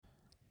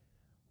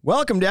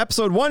Welcome to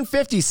episode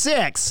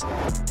 156.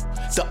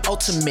 The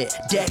Ultimate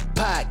Deck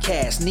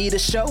Podcast. Need a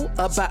show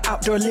about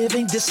outdoor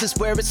living? This is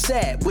where it's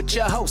at with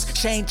your hosts,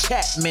 Shane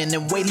Chapman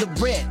and Way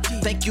Laurent.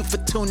 Thank you for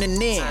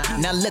tuning in.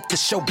 Now let the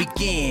show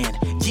begin.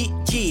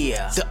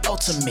 Yeah. The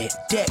Ultimate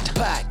Deck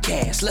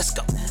Podcast. Let's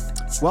go.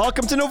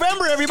 Welcome to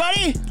November,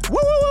 everybody. Woo,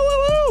 woo, woo,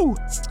 woo, woo.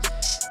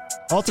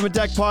 Ultimate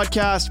Deck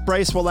Podcast.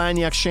 Bryce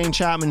Wolaniuk, Shane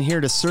Chapman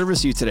here to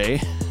service you today.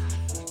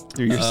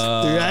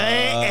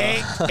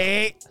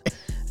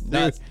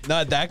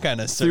 Not that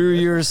kind of service. Through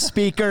your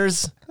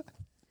speakers.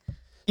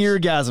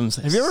 Eargasms.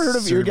 Have you ever heard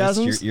of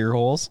eargasms? Your ear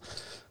holes?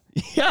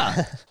 Yeah.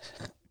 How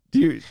do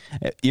you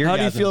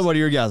feel about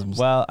eargasms?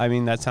 Well, I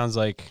mean, that sounds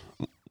like,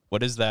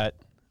 what is that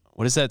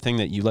thing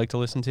that you like to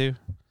listen to?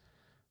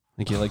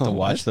 Like you like to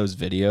watch those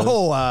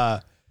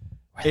videos?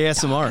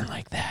 ASMR.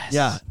 Like that.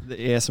 Yeah, the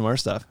ASMR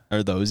stuff.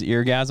 Are those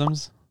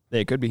eargasms?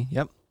 They could be,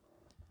 yep.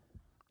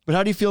 But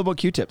how do you feel about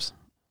Q-tips?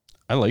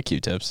 I like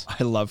Q-tips.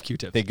 I love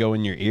Q-tips. They go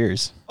in your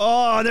ears.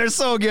 Oh, they're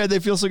so good. They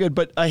feel so good.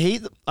 But I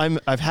hate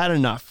I've had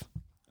enough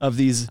of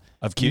these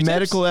Q-tips?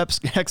 medical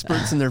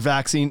experts and their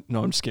vaccine.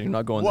 No, I'm just kidding. I'm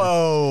not going there.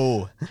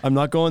 Whoa. I'm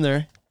not going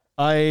there.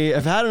 I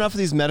have had enough of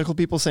these medical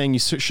people saying you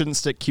shouldn't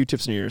stick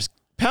Q-tips in your ears.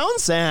 Pound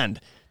sand.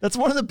 That's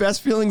one of the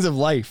best feelings of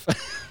life.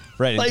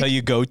 Right, until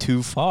you go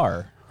too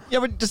far.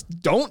 Yeah, but just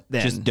don't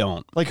then. Just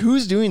don't. Like,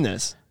 who's doing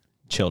this?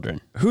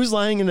 Children. Who's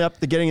lining it up,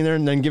 getting in there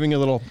and then giving a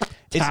little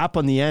tap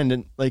on the end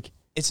and like...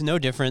 It's no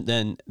different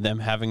than them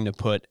having to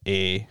put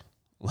a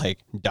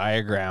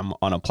diagram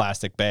on a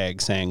plastic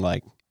bag saying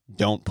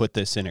don't put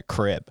this in a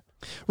crib.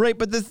 Right,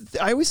 but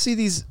I always see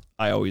these.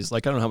 I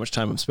don't know how much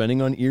time I'm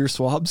spending on ear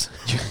swabs,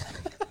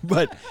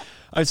 but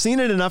I've seen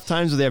it enough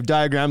times where they have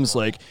diagrams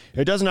like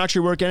it doesn't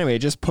actually work anyway. It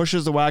just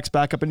pushes the wax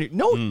back up and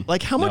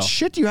how much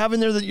shit do you have in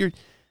there that you're?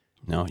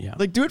 No, yeah.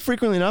 Do it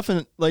frequently enough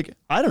and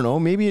I don't know.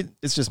 Maybe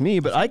it's just me,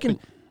 but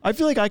I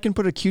feel like I can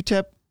put a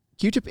Q-tip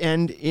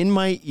end in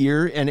my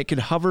ear and it could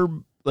hover,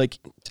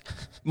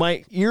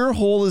 my ear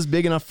hole is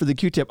big enough for the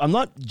Q-tip. I'm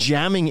not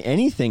jamming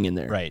anything in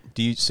there. Right.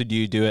 Do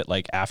you do it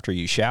after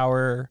you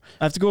shower?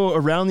 I have to go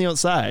around the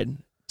outside.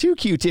 2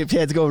 Q-tip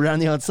heads go around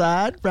the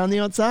outside, around the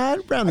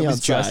outside, around the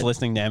outside. I was just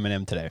listening to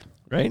Eminem today.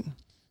 Right?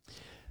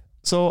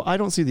 So I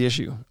don't see the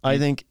issue. I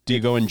think... Do you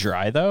go in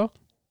dry though?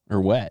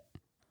 Or wet?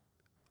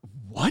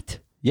 What?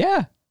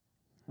 Yeah.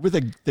 With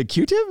the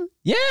Q-tip?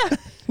 Yeah.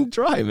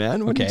 Dry,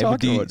 man. What are you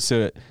talking about?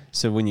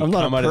 So when you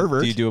come out of...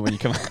 Do you do it when you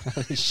come out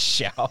of the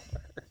shower?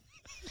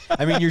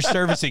 I mean, you're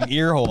servicing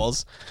ear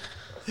holes.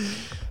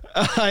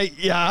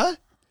 Yeah.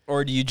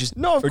 Or do you just...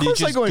 No, of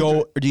course I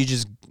go... Or do you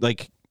just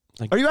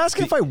Are you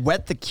asking if I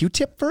wet the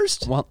Q-tip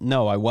first? Well,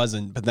 no, I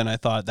wasn't. But then I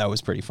thought that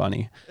was pretty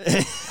funny.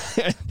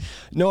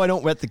 No, I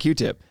don't wet the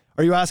Q-tip.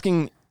 Are you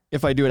asking...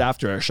 If I do it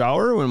after a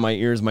shower, when my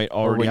ears might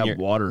already have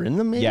water in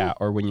them, maybe? Yeah,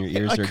 or when your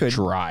ears are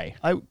dry.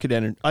 I'll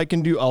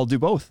do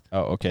both.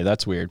 Oh, okay,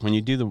 that's weird. When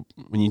you do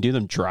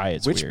them dry,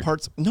 it's weird. Which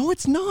parts? No,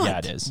 it's not. Yeah,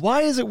 it is.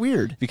 Why is it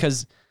weird?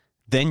 Because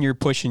then you're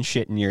pushing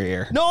shit in your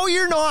ear. No,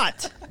 you're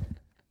not.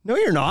 No,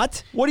 you're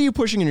not. What are you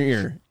pushing in your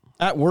ear?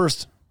 At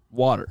worst,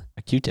 water.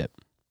 A Q-tip.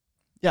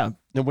 Yeah.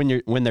 No,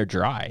 when they're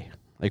dry,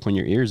 when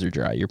your ears are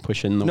dry, you're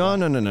pushing the No.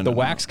 The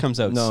wax comes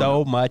out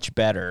so much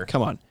better.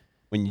 Come on.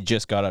 When you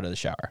just got out of the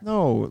shower.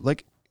 No,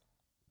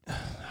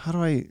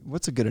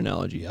 what's a good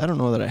analogy? I don't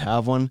know that I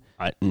have one.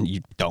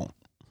 You don't.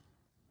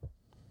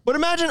 But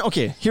imagine,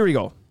 okay, here we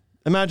go.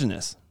 Imagine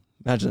this,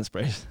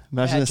 Bryce.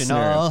 Imagine this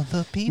scenario. All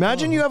the people.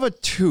 Imagine you have a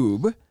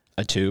tube.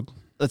 A tube?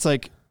 It's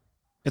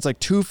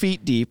 2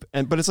 feet deep,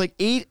 but it's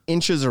 8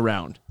 inches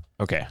around.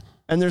 Okay.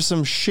 And there's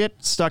some shit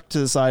stuck to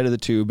the side of the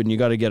tube and you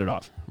got to get it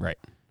off. Right.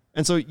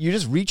 And so you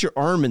just reach your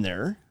arm in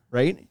there,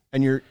 right?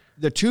 And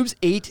the tube's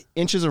 8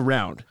 inches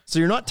around. So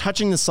you're not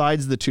touching the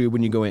sides of the tube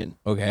when you go in.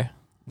 Okay.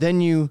 Then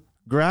you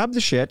grab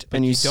the shit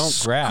and you don't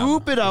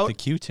scoop it out. With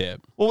the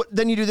Q-tip. Well,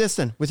 then you do this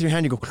then. With your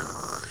hand, you go,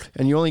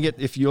 and you only get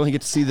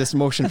to see this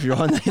motion if you're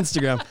on the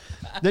Instagram.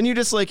 Then you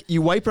just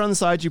you wipe around the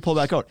sides, you pull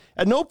back out.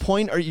 At no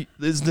point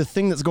is the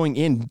thing that's going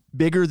in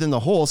bigger than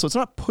the hole, so it's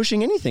not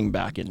pushing anything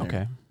back in there.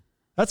 Okay.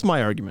 That's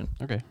my argument.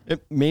 Okay.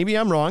 Maybe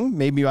I'm wrong.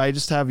 Maybe I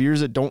just have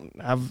ears that don't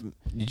have...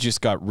 You just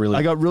got really...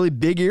 I got really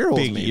big ear holes.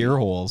 Big ear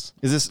holes.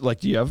 Is this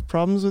do you have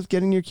problems with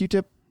getting your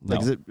Q-tip?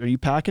 No. Are you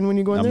packing when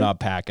you go in there? I'm not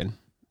packing.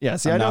 Yeah,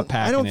 see, I don't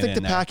think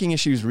the packing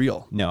issue is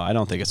real. No, I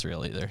don't think it's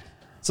real either.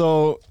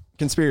 So,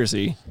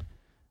 conspiracy.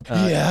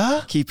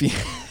 Yeah? Keep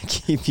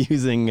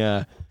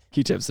using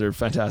Q-tips. They're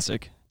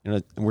fantastic.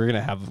 We're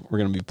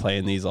gonna be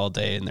playing these all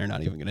day, and they're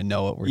not even gonna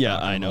know what we're. Yeah,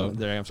 I know.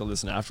 They're gonna have to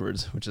listen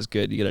afterwards, which is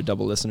good. You get a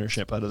double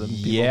listenership out of them.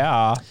 People.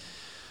 Yeah.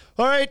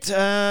 All right.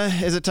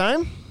 Is it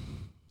time?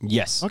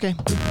 Yes. Okay.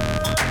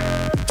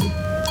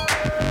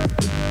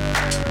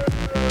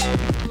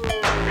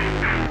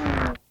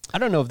 I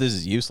don't know if this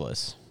is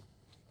useless.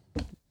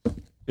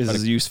 Is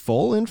this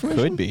useful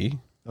information? Could be.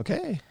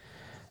 Okay.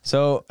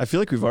 So I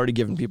feel like we've already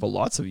given people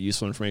lots of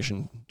useful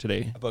information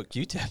today. About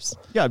Q-tips.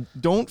 Yeah,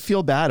 don't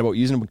feel bad about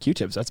using them with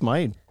Q-tips. That's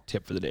my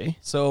tip for the day.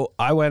 So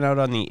I went out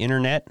on the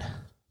internet,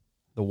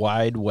 the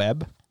wide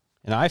web,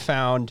 and I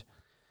found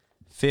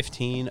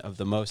 15 of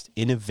the most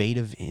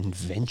innovative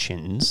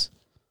inventions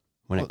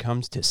when it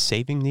comes to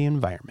saving the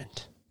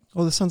environment.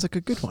 Oh, this sounds like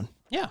a good one.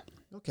 Yeah.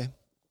 Okay.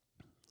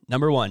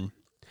 Number 1,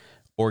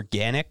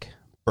 organic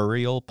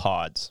burial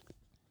pods.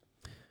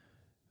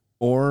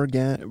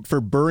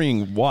 For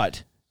burying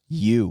what?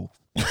 You.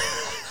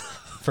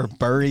 For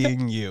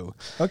burying you.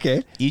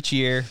 Okay. Each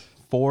year,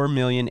 4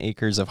 million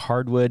acres of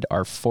hardwood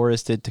are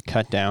forested to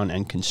cut down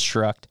and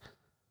construct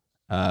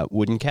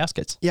wooden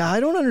caskets. Yeah, I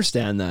don't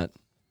understand that.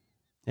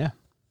 Yeah.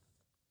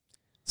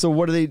 So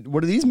what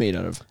are these made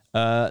out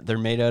of? They're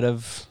made out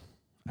of,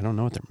 I don't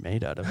know what they're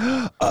made out of.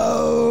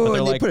 Oh, But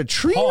and they like put a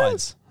tree in it?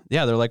 pods.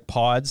 Yeah, they're like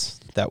pods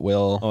that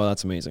will Oh,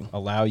 that's amazing.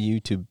 allow you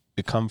to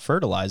become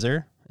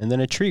fertilizer, and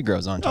then a tree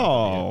grows on top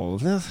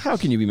of Oh, how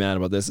can you be mad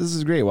about this? This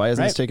is great. Why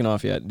hasn't this Right? taken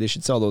off yet? They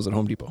should sell those at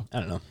Home Depot. you. I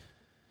don't know.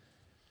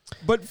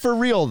 But for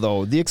real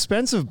though, the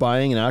expense of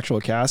buying an actual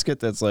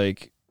casket that's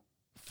like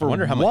for I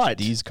wonder how what? much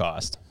these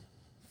cost.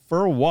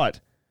 For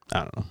what? I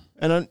don't know.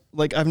 And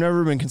I've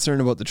never been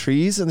concerned about the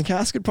trees and the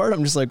casket part.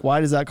 I'm just like,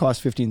 why does that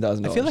cost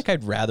 $15,000? I feel like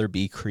I'd rather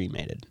be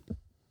cremated.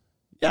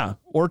 yeah,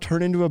 or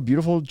turn into a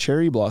beautiful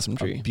cherry blossom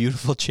tree.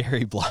 Beautiful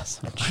cherry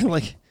blossom. I'm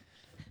like,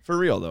 for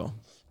real though.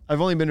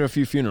 I've only been to a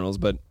few funerals,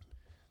 but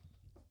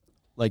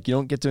like you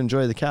don't get to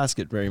enjoy the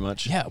casket very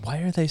much. Yeah, why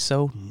are they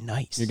so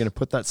nice? You're gonna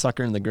put that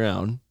sucker in the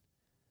ground.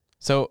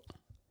 So,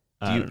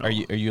 I don't know.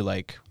 are you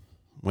like,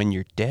 when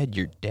you're dead,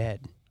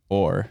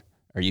 or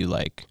are you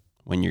like,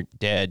 when you're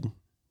dead,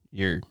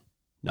 you're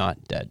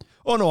not dead?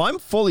 Oh no, I'm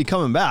fully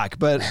coming back,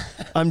 but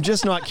I'm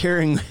just not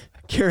carrying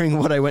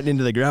what I went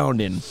into the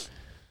ground in.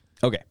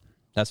 Okay,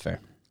 that's fair.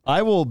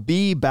 I will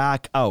be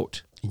back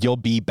out You'll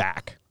be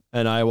back.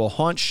 and I will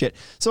haunt shit.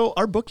 So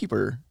our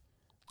bookkeeper,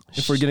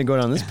 if we're gonna go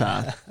down this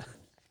path,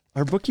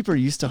 our bookkeeper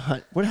used to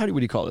hunt. What do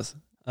you call this?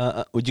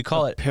 Would you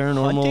call it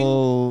Paranormal,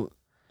 hunting?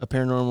 a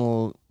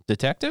paranormal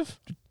Detective?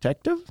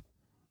 detective,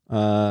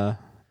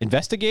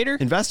 Investigator?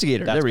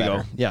 investigator. That's there we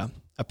better. go. Yeah,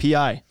 a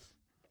PI.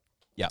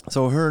 Yeah.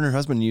 So her and her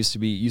husband used to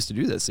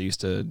do this. They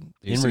used to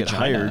get Regina.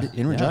 hired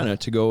in Yeah. Regina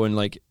to go and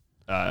like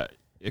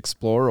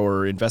explore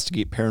or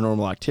investigate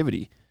paranormal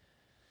activity.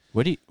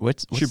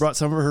 What's She brought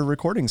some of her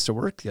recordings to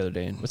work the other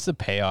day. what's the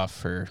payoff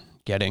for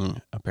getting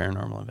a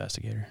paranormal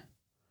investigator?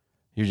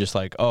 You're just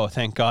like, oh,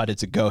 thank God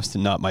it's a ghost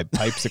and not my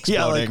pipes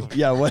exploding.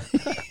 What?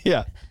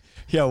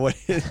 What?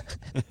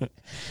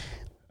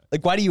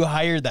 Like, why do you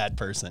hire that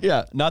person?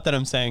 Yeah. Not that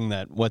I'm saying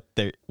that what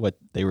they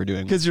were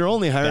doing. Because you're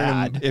only hiring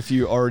them Bad. if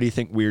you already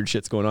think weird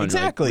shit's going on. You're like,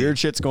 Exactly. weird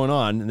shit's going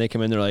on, and they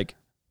come in, they're like,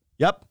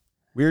 "Yep,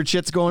 weird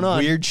shit's going on."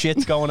 Weird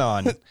shit's going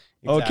on. Okay,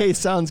 Exactly.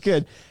 sounds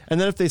good. And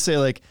then if they say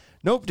like,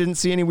 "Nope, didn't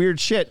see any weird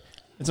shit,"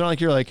 it's not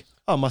like you're like,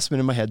 "Oh, must have been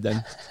in my head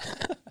then."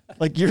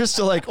 Like you're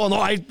still like, "Oh no,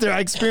 I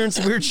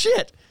experienced weird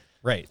shit."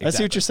 Right. I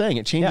see what you're saying.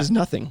 It changes Yeah.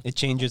 nothing. It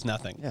changes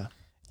nothing. Yeah,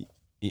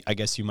 I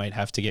guess you might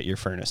have to get your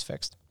furnace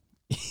fixed.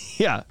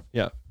 yeah.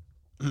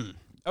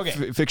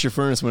 Okay. Fix your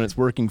furnace when it's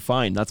working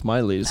fine. That's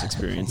my latest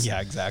experience. Yeah,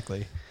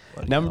 exactly.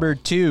 Number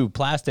 2,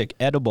 plastic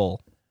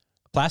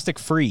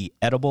free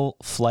edible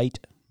flight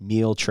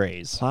meal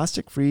trays.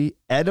 Plastic-free,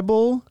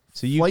 edible.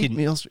 So you flight can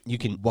meals. you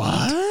can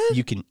What?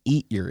 you can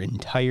eat your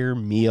entire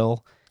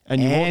meal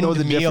And you won't know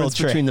the meal difference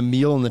tray. between the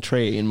meal and the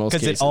tray in most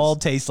because cases. it all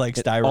tastes like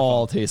It styrofoam.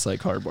 all tastes like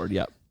cardboard.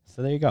 Yep.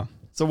 So there you go.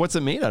 So what's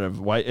it made out of?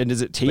 Why? And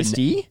is it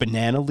tasty?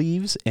 Banana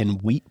leaves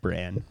and wheat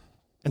bran.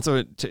 And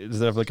so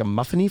does it have like a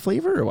muffiny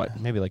flavor or what?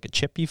 Maybe like a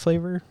chippy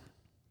flavor.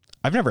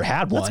 I've never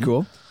had one. That's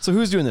cool. So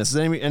who's doing this? Is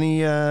any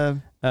any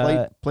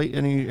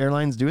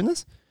airlines doing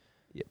this?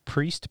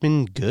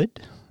 Priestman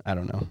good? I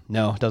don't know.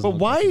 No, it doesn't. But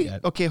look like it why?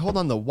 yet. Okay, hold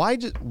on though.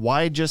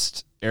 Why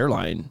just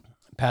airline?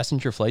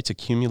 Passenger flights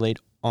accumulate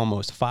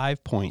almost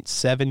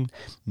 5.7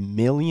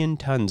 million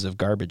tons of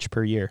garbage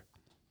per year.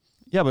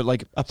 Yeah, but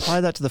like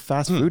apply that to the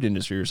fast Hmm. food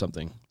industry or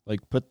something.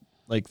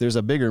 Like there's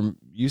a bigger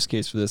use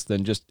case for this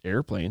than just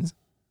airplanes.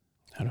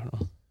 I don't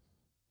know.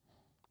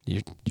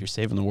 You're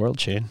saving the world,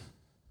 Shane.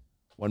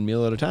 One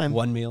meal at a time.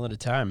 One meal at a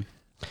time.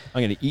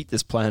 I'm gonna eat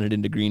this planet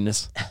into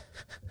greenness.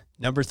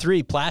 Number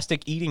 3,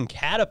 plastic eating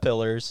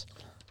caterpillars.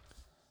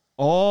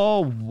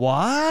 Oh,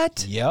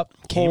 what? Yep.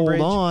 Cambridge.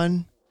 Hold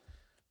on.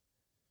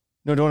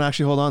 No, don't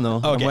actually hold on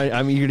though. Okay.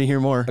 I'm eager to hear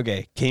more.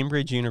 Okay.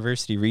 Cambridge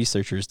University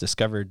researchers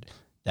discovered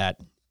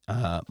that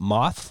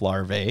moth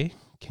larvae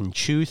can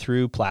chew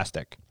through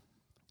plastic.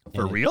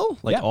 For real?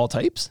 Like Yeah. all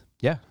types?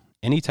 Yeah.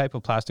 Any type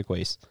of plastic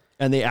waste.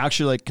 And they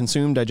actually like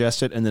consume,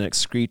 digest it, and then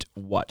excrete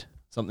what?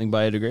 Something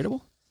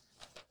biodegradable?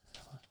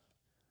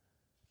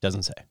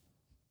 Doesn't say.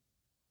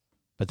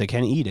 But they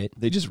can eat it.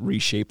 They just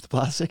reshape the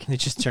plastic. They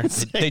just turn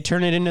they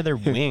turn it into their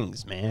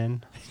wings,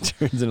 man. It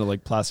turns into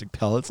like plastic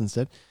pellets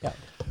instead. Yeah.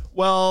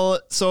 Well,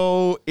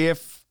 so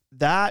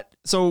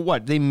so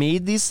what? They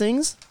made these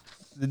things?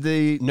 Did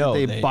they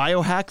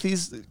biohack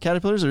these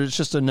caterpillars, or it's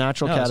just a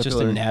natural No, it's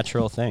caterpillar? just a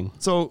natural thing.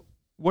 So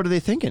what are they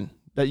thinking?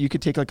 That you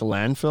could take like a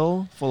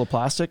landfill full of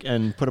plastic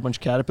and put a bunch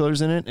of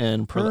caterpillars in it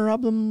and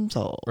problem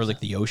solve. Or like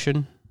the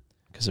ocean,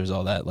 because there's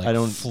all that like I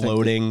don't think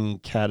floating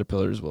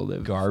caterpillars will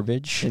live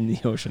garbage. in the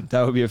ocean.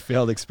 That would be a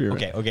failed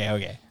experiment.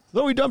 Okay.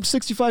 Though we dumped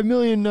 65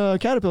 million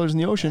caterpillars in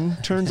the ocean,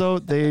 turns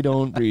out they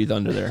don't breathe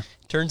under there.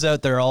 Turns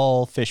out they're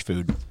all fish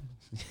food.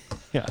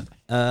 Yeah.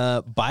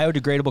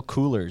 Biodegradable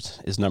coolers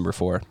is number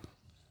 4.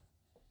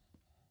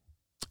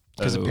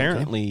 Because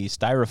apparently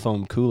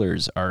styrofoam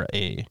coolers are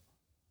a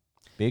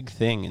big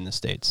thing in the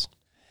States.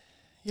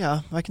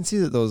 Yeah, I can see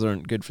that those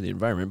aren't good for the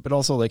environment, but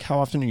also, like, how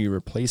often are you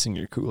replacing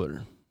your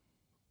cooler?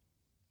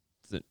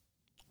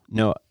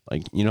 No,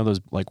 like, you know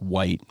those, like,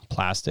 white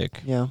plastic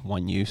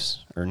one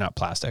use, or not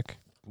plastic,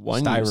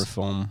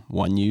 styrofoam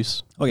one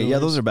use. Okay, yeah,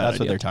 those are bad. That's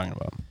what they're talking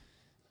about.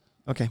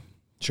 Okay,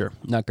 sure.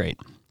 Not great.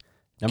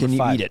 Number Can you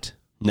 5. eat it?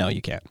 No,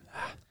 you can't.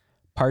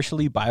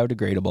 Partially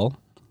biodegradable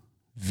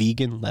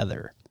vegan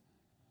leather.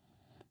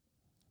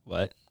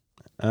 What?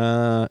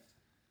 Yeah,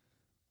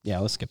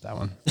 let's skip that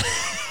one.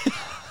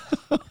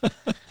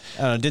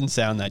 It didn't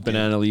sound that good.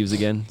 Banana leaves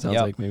again, sounds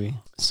like maybe.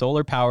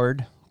 Solar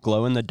powered,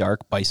 glow in the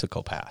dark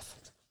bicycle path.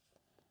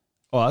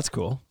 Oh, that's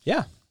cool.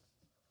 Yeah.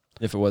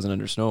 If it wasn't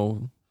under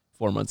snow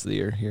 4 months of the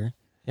year here.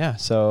 Yeah,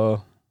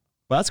 so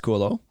Well, that's cool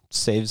though.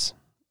 saves,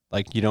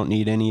 like, you don't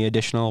need any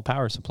additional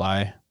power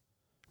supply That's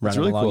running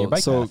really along cool. your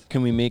bike So path.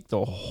 can we make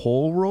the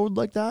whole road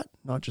like that,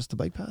 not just the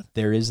bike path?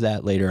 There is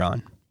that later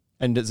on.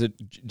 And does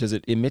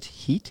it emit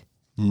heat?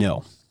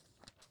 No.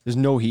 There's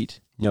no heat.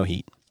 No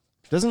heat.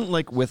 Doesn't,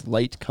 like, with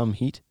light come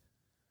heat?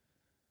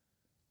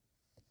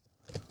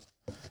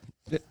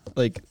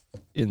 Like,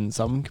 in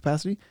some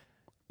capacity?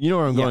 You know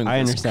where I'm going with I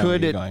this. understand where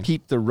Could you're it going.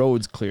 keep the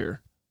roads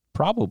clear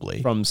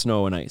Probably. from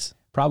snow and ice?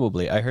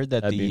 Probably. I heard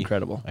that That'd be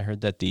incredible. I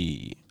heard that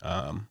the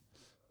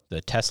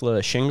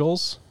Tesla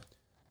shingles,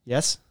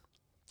 Yes?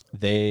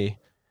 they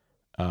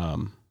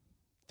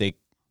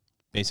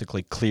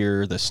basically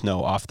clear the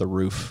snow off the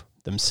roof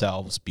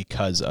themselves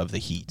because of the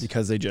heat.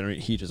 Because they generate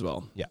heat as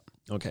well. Yeah.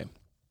 Okay.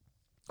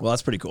 Well,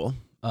 that's pretty cool.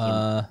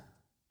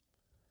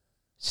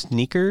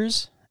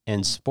 Sneakers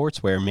and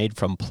sportswear made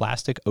from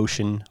plastic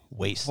ocean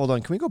waste. Hold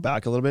on. Can we go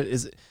back a little bit?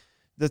 Is it,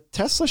 the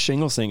Tesla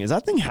shingles thing, is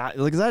that thing, is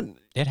that...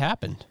 It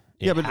happened.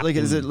 Yeah, but like,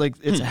 is it like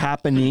it's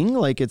happening?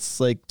 Like, it's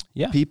like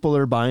people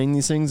are buying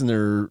these things and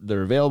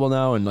they're available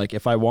now. And like,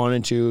 if I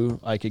wanted to,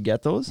 I could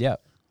get those. Yeah.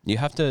 You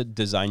have to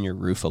design your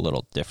roof a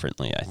little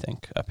differently, I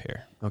think, up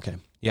here. Okay.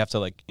 You have to,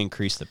 like,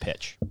 increase the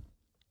pitch.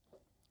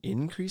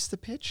 Increase the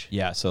pitch?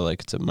 Yeah, so,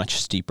 like, it's a much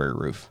steeper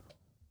roof.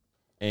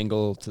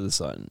 Angle to the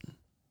sun.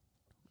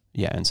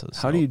 Yeah, and so the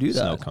How do you do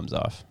snow that? comes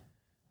off.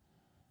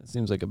 It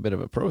seems like a bit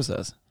of a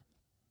process.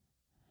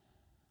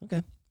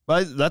 Okay.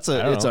 But it's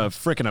I don't know. a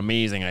freaking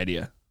amazing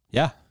idea.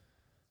 Yeah.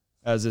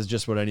 As is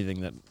just what anything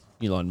that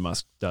Elon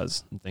Musk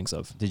does and thinks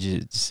of. Did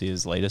you see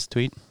his latest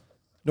tweet?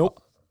 Nope.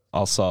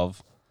 I'll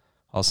solve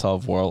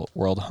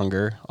world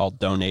hunger. I'll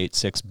donate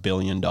 $6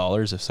 billion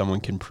if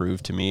someone can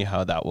prove to me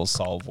how that will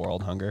solve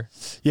world hunger.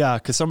 Yeah,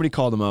 because somebody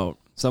called him out.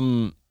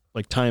 Some,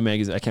 like, Time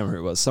magazine, I can't remember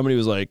who it was. Somebody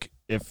was like,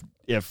 if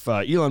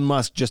Elon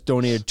Musk just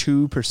donated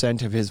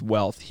 2% of his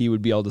wealth, he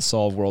would be able to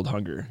solve world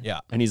hunger. Yeah.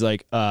 And he's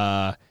like,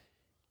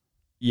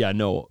 yeah,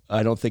 no,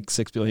 I don't think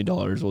 $6 billion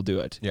will do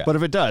it. Yeah. But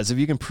if it does, if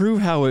you can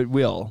prove how it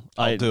will,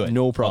 I'll do it.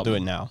 No problem. I'll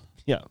do it now.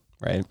 Yeah.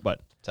 Right? But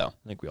So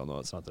I think we all know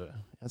it's not the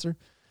answer.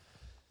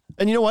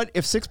 And you know what?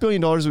 If $6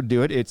 billion would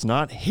do it, it's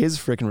not his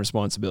freaking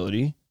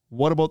responsibility.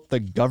 What about the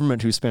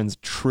government who spends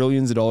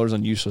trillions of dollars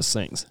on useless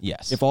things?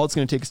 yes. If all it's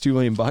going to take is $2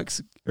 million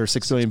or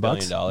 $6 billion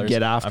bucks,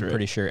 get after I'm it.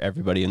 pretty sure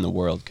everybody in the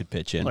world could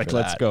pitch in. Like, for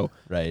let's that. go.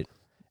 Right.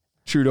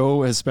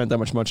 Trudeau has spent that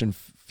much in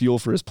fuel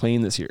for his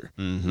plane this year.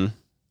 Mm-hmm.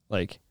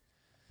 Like,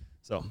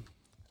 so.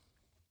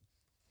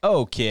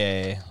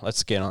 Okay,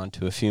 let's get on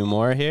to a few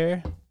more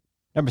here.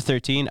 Number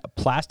 13,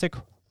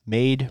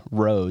 plastic-made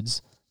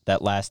roads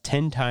that last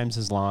 10 times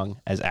as long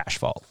as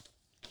asphalt.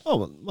 Oh,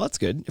 well, that's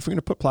good. If we're going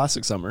to put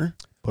plastic somewhere,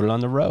 Put it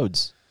on the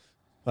roads.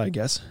 I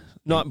guess.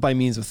 Not by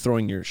means of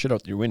throwing your shit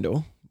out your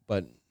window,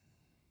 but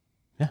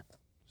Yeah.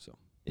 So.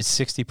 It's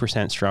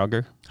 60%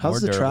 stronger. How's more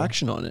the durable,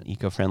 traction on it?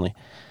 eco-friendly.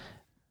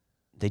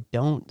 They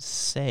don't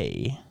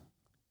say,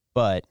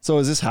 but So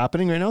is this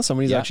happening right now?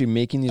 Somebody's Yeah. actually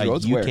making these a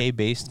roads? Where?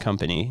 UK-based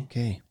company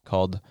Okay.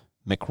 called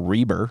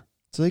McReber.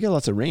 So they get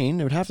lots of rain.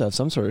 They would have to have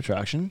some sort of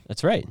traction.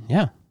 That's right.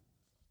 Yeah.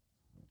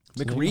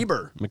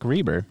 McReber.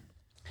 McReber.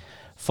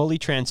 Fully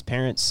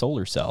transparent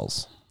solar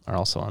cells are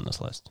also on this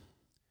list.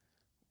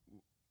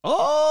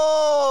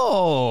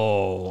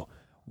 Oh,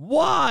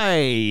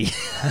 why?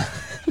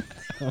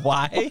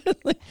 Why?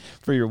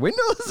 For your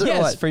windows or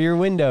Yes, what? for your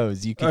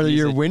windows. You can Are use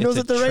your it. windows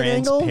It's at the right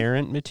angle?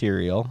 Transparent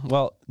material.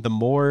 Well, the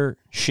more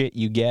shit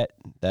you get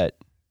that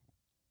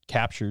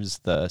captures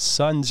the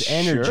sun's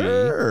energy,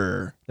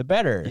 Sure. the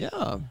better.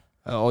 Yeah.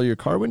 All your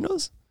car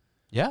windows,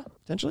 Yeah.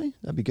 potentially.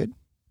 That'd be good.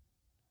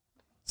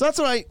 So that's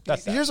what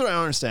here's what I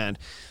don't understand.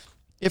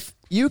 If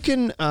you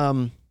can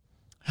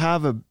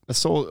have a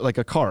solar, like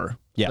a car,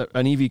 Yeah.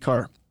 an EV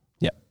car,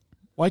 Yeah.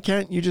 why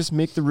can't you just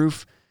make the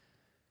roof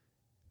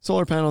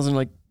solar panels and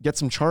like get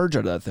some charge out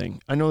of that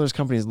thing? I know there's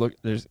companies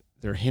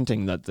they're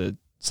hinting that the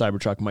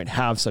Cybertruck might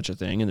have such a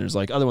thing, and there's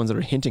like other ones that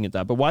are hinting at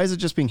that. But why is it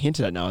just being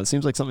hinted at now? It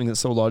seems like something that's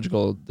so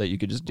logical that you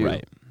could just do.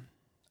 Right.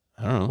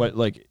 I don't know. What,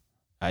 like,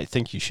 I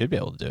think you should be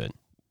able to do it.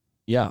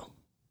 Yeah.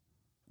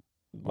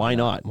 Why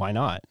not? Why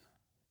not?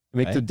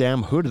 Make Right. the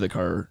damn hood of the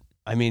car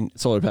I mean,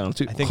 solar panel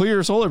too. I think-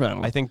 Clear solar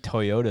panel. I think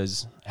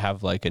Toyotas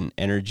have like an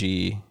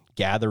energy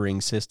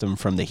gathering system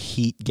from the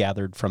heat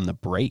gathered from the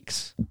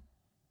brakes.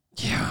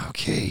 yeah,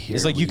 okay. Here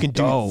It's like you we can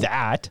go. do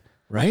that.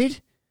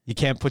 Right? You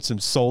can't put some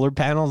solar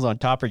panels on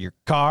top of your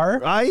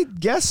car. I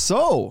guess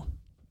so.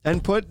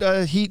 And put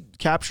a heat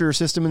capture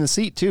system in the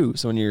seat too.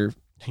 So when you're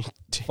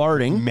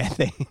farting,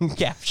 Methane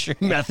capture.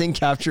 methane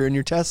capture in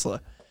your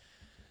Tesla.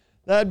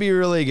 That'd be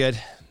really good.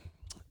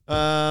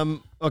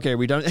 Okay,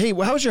 we done. Hey,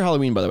 how was your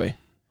Halloween, by the way?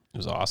 It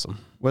was awesome.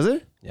 Was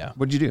it? Yeah.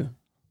 What'd you do?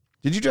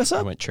 Did you dress I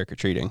up? went trick or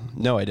treating.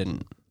 No, I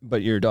didn't.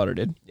 But your daughter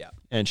did. Yeah.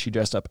 And she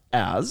dressed up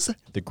as?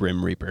 The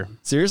Grim Reaper.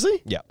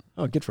 Seriously? Yeah.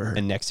 Oh, good for her.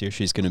 And next year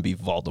she's going to be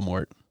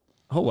Voldemort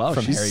oh, wow.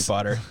 from she's- Harry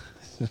Potter.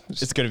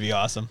 It's going to be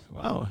awesome.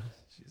 Wow.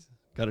 She's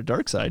got a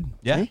dark side.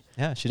 Yeah. eh?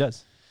 Yeah, she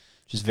does.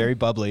 She's very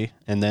bubbly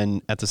and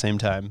then at the same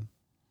time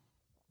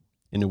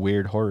into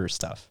weird horror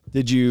stuff.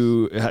 Did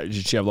she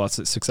have lots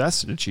of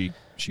success? Did she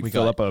We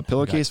fill got- up a we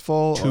pillowcase got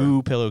full? or-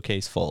 2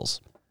 pillowcase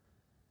fulls.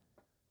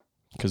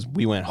 Because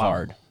we went Wow.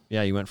 hard.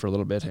 Yeah, you went for a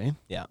little bit, hey?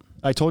 Yeah.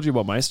 I told you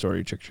about my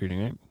story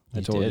trick-or-treating, right? I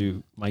You told did.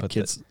 you my But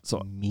kids. So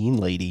Mean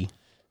lady.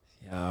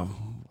 yeah,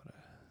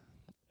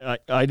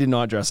 I did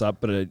not dress up,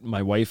 but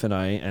my wife and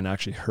I, and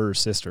actually her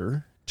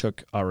sister,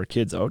 took our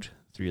kids out.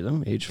 3 of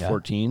them, age Yeah.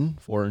 14,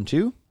 4, and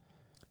 2.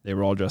 They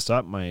were all dressed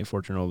up. My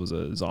 14-year-old was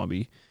a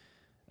zombie,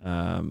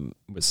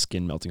 with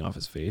skin melting off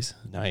his face.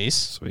 Nice.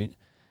 Sweet.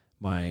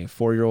 My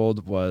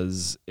 4-year-old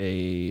was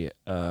a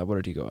what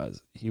did he go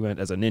as? He went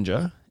as a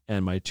ninja,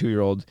 and my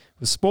 2-year-old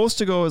was supposed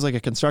to go as like a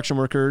construction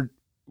worker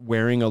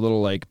wearing a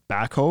little like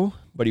backhoe,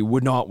 but he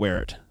would not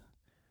wear it.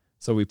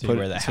 So we Did he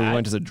wear the so we hat?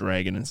 went as a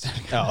dragon instead.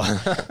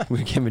 Oh. We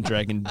gave him a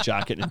dragon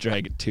jacket and a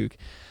dragon toque.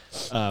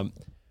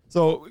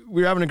 So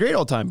we were having a great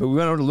old time, but we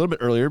went out a little bit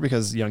earlier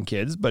because young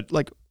kids. But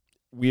like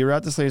we were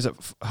at this lady's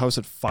house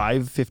at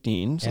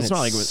 5:15, so And it's not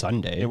like it it's was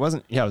Sunday. It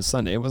wasn't. Yeah, it was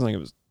Sunday. It wasn't like it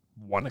was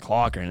 1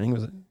 o'clock or anything. It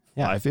was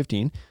Yeah.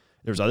 5:15.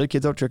 There was other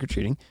kids out trick or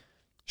treating.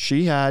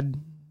 She had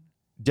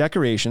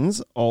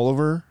decorations all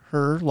over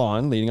her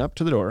lawn leading up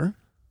to the door,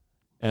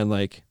 and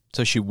like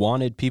So she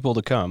wanted people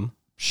to come.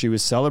 she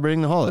was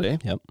celebrating the holiday.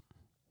 Yep.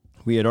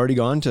 We had already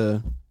gone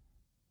to,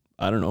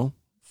 I don't know,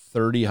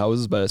 30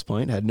 houses by this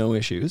point, had no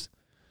issues.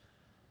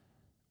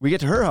 We get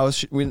to her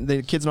house, when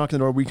the kids knock on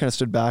the door, we kind of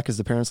stood back as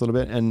the parents a little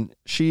bit, and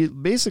she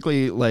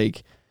basically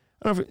like,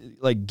 I don't know if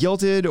like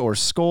guilted or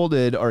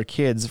scolded our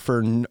kids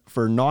for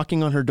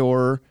knocking on her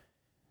door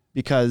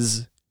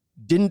because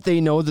didn't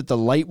they know that the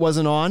light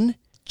wasn't on?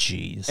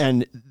 Jeez.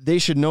 And they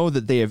should know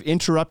that they have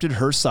interrupted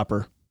her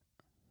supper.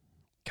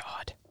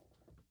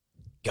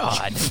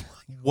 God.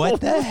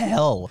 What the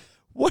hell?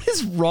 What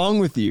is wrong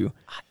with you?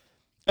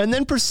 And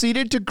then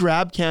proceeded to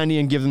grab candy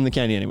and give them the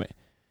candy anyway.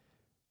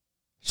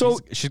 So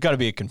she's got to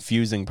be a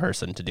confusing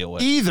person to deal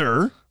with.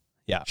 either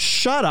Yeah.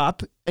 shut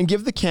up and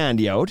give the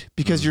candy out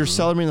because you're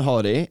celebrating the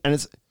holiday and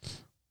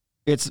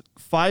it's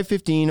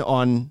 5:15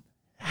 on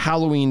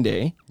Halloween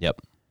day,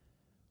 Yep.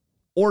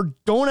 or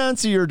don't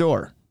answer your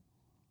door.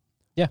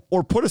 Yeah.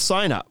 Or put a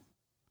sign up.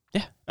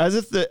 Yeah. As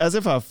if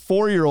a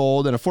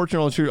 4-year-old and a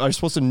 14-year-old are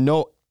supposed to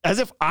know, as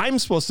if I'm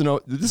supposed to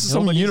know this is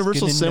some Nobody's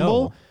universal gonna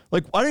symbol. know.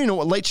 Like, I don't even know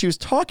what light she was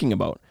talking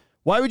about.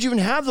 Why would you even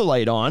have the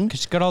light on?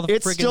 Because she's got all the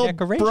It's friggin' still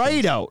decorations.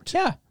 bright out.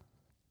 Yeah.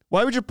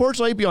 Why would your porch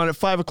light be on at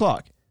 5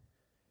 o'clock?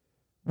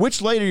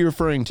 Which light are you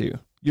referring to?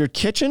 Your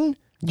kitchen?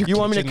 You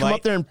want me to kitchen come light.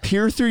 up there and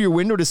peer through your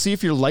window to see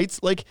if your lights,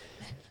 like,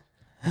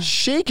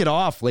 shake it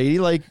off, lady.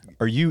 Like,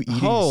 Are you eating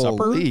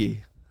supper?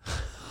 holy.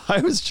 I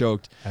was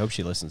choked. I hope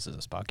she listens to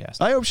this podcast.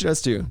 I hope she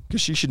does too,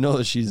 because she should know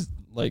that she's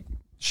like,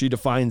 she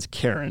defines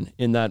Karen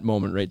in that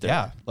moment right there.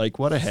 Yeah. Like,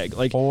 what a heck.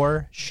 Like,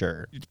 For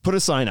sure. put a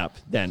sign up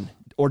then,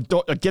 or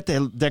don't get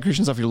the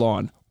decorations off your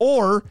lawn,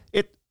 or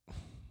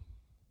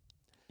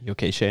You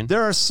okay, Shane?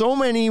 there are so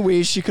many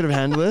ways she could have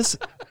handled this,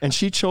 and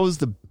she chose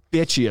the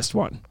bitchiest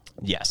one.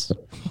 Yes.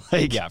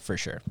 Like, Yeah, for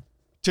sure.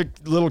 to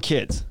little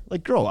kids.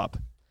 Like, grow up.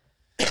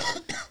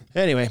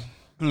 Anyway,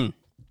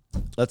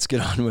 let's get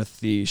on with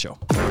the show.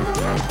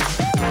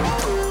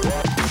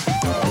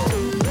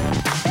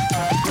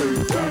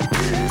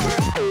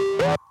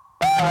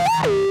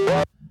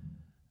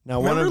 Now,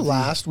 Remember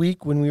last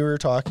week when we were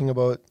talking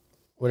about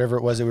whatever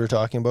it was that we were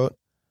talking about?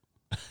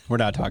 We're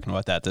not talking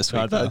about that this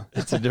week, though.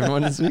 It's a different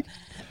one this week.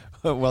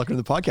 Welcome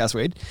to the podcast,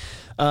 Wade.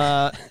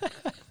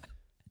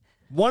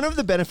 One of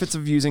the benefits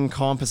of using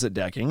composite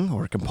decking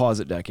or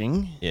composite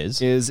decking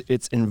Is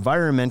its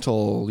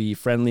environmentally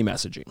friendly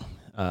messaging,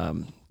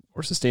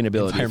 or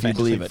sustainability, if you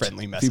believe Environmentally it.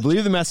 friendly If you messaging.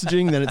 believe the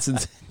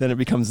messaging, then it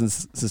becomes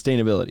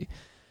sustainability.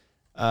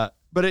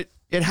 But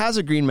it has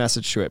a green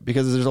message to it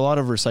because there's a lot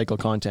of recycled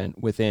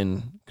content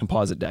within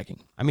composite decking.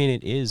 I mean,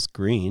 it is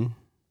green.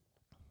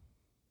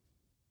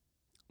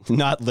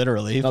 Not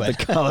literally, Not but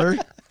the color,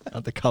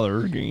 not the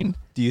color green.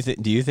 do you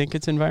think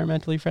it's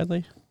environmentally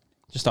friendly?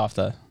 Just off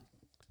the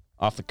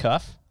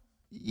cuff?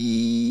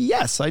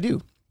 Yes, I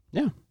do.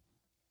 Yeah.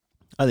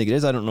 I think it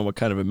is. I don't know what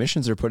kind of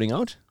emissions they're putting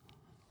out.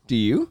 Do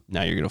you?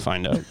 Now you're going to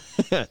find out.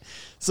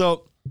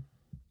 So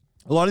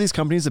a lot of these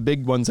companies, the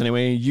big ones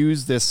anyway,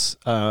 use this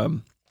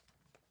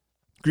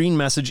green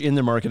message in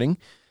their marketing,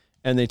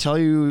 and they tell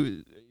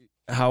you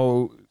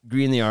how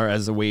green they are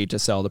as a way to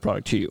sell the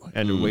product to you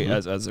and a way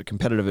as a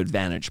competitive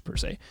advantage per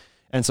se.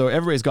 And so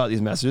everybody's got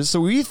these messages.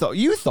 So I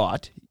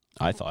thought,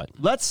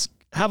 let's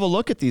have a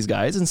look at these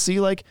guys and see,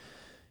 like,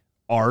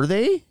 are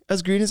they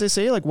as green as they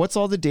say? Like, what's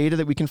all the data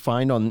that we can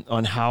find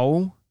on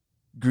how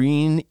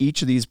green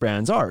each of these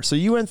brands are? So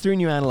you went through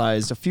and you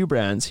analyzed a few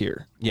brands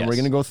here. Yes. And we're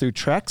going to go through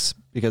Trex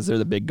because they're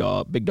the big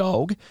dog.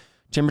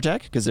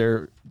 TimberTech because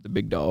they're the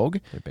big dog.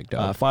 They're big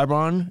dog.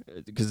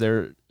 Fibron because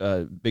they're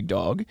big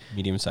dog.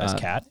 Medium-sized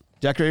cat.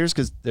 Decorators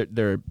because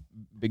they're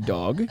big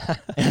dog.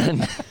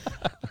 And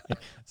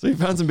so you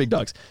found some big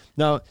dogs.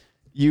 Now,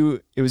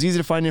 it was easy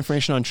to find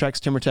information on Trex,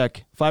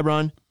 TimberTech,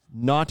 Fibron.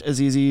 Not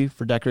as easy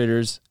for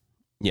Decorators.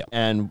 Yeah.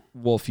 And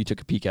Wolf you took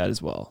a peek at as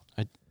well.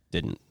 I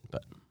didn't,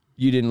 but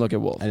You didn't look at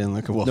Wolf. I didn't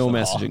look at Wolf. No at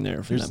messaging all.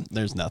 there for them.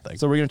 There's nothing.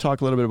 So we're going to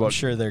talk a little bit I'm about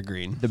sure they're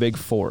green. the big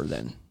four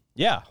then.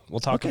 Yeah, we'll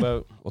talk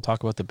about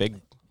the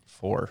big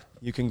four.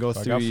 You can go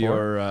So I through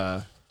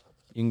got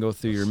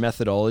four. your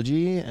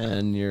methodology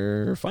and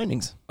your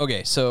findings.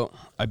 Okay, so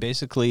I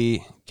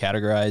basically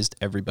categorized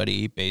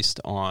everybody based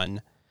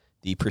on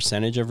the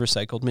percentage of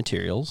recycled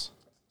materials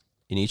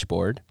in each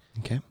board,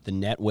 Okay. the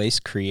net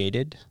waste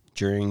created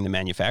during the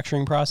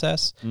manufacturing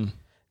process,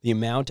 the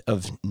amount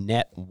of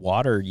net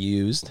water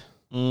used.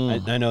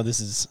 I know this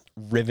is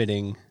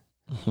riveting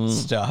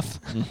stuff.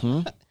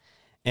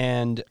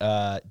 And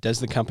does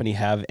the company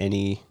have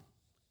any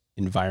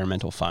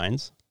environmental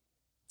fines?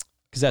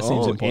 Because that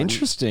seems important.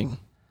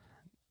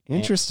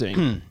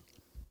 Interesting.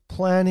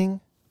 Planning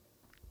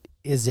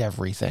is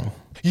everything.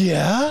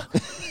 Yeah.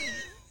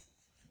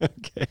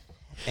 Okay.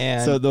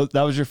 And So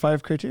that was your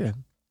 5 criteria.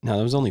 no,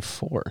 there was only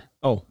 4.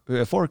 Oh,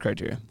 4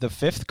 criteria. The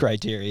 5th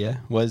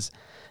criteria was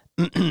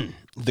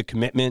the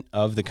commitment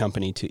of the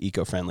company to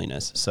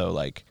eco-friendliness. So,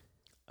 like,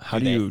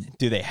 do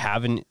they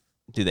have an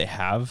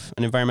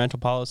environmental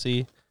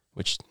policy,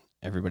 which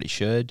everybody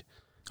should?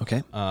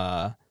 Okay.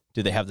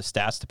 Do they have the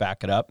stats to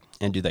back it up,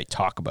 and do they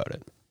talk about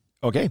it?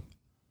 Okay.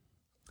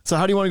 So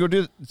how do you want to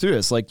go through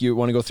this? Like, you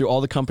want to go through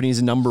all the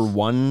companies number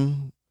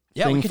one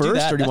thing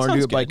first, or do you want to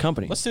do it by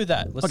company? Let's do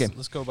that.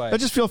 Let's go by. I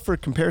just feel for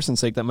comparison's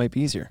sake that might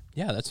be easier.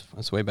 Yeah,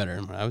 that's way better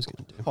than what I was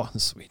going to do. Oh,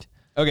 that's sweet.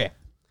 Okay,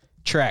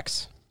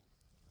 Trex.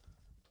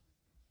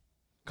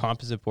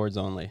 Composite boards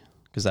only,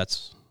 because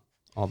that's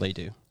all they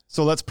do.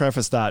 So let's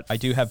preface that. I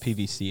do have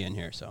PVC in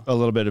here, so A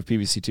little bit of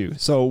PVC too.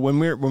 So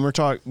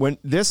when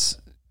this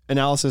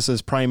analysis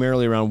is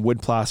primarily around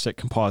wood, plastic,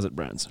 composite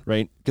brands,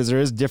 right? Because there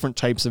is different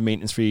types of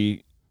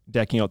maintenance-free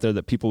decking out there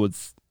that people would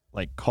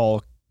like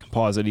call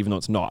composite, even though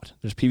it's not.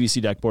 There's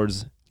PVC deck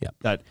boards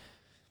that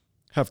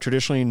have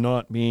traditionally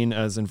not been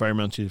as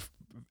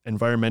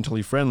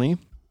environmentally friendly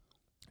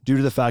due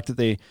to the fact that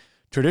they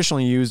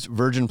traditionally used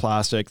virgin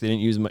plastic. They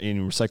didn't use any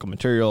recycled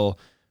material,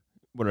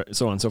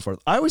 so on and so forth.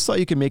 I always thought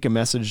you could make a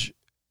message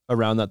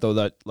around that, though,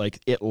 that like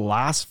it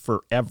lasts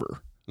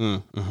forever.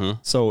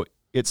 So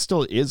it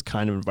still is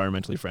kind of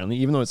environmentally friendly,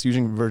 even though it's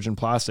using virgin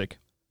plastic.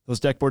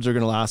 Those deck boards are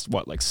going to last,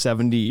 what, like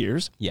 70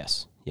 years?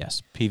 Yes,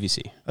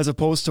 PVC. As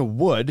opposed to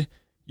wood,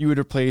 you would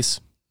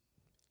replace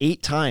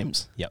 8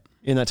 times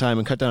in that time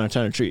and cut down a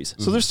ton of trees.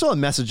 So there's still a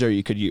message there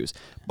you could use.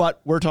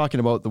 But we're talking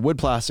about the wood,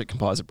 plastic,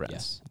 composite brands.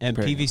 Yes. And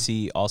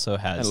PVC also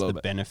has the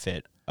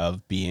benefit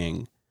of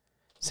being,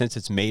 since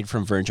it's made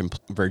from virgin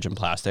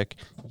plastic,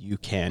 you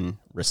can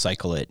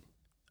recycle it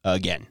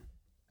again.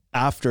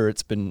 After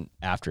it's been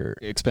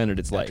expended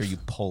its life. After you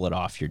pull it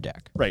off your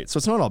deck. Right. So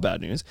it's not all bad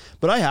news.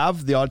 But I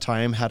have the odd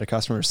time had a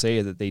customer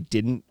say that they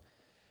didn't,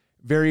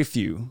 very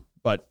few,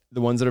 but the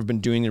ones that have been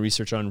doing the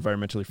research on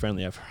environmentally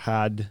friendly, I've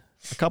had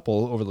a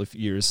couple over the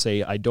years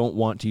say, I don't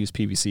want to use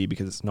PVC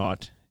because it's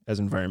not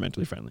as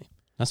environmentally friendly.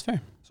 That's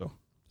fair. So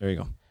there you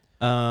go.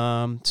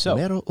 So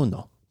Numero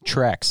uno.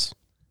 Trex,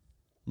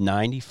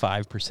 95%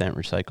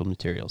 recycled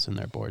materials in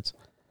their boards.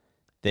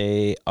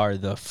 They are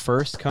the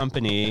first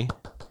company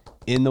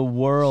in the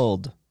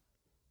world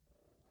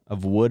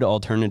of wood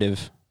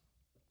alternative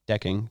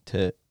decking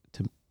to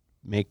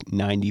make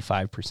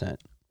 95%.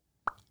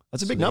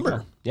 That's a big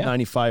number. Yeah.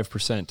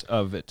 95%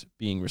 of it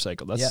being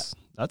recycled.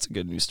 That's a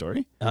good news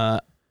story.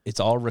 It's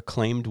all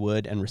reclaimed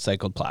wood and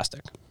recycled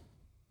plastic.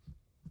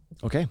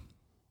 Okay.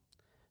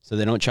 So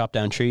they don't chop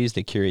down trees.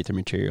 They curate their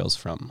materials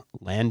from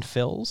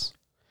landfills.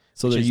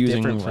 So which they're is using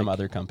different from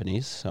other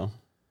companies. So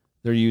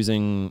they're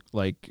using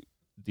like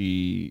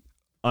the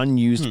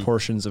unused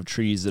portions of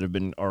trees that have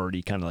been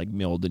already kind of like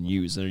milled and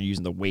used. They're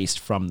using the waste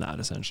from that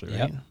essentially,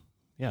 right? Yep.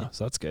 Yeah,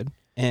 so that's good.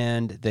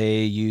 And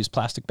they use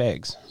plastic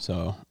bags.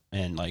 So,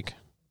 and like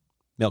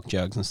milk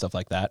jugs and stuff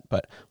like that.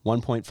 But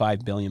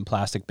 1.5 billion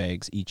plastic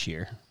bags each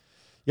year.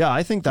 Yeah,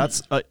 I think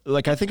that's I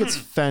think it's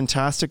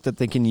fantastic that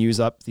they can use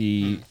up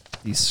the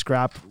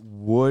scrap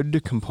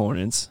wood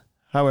components.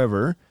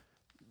 However,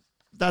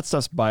 that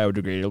stuff's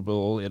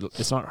biodegradable.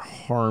 It's not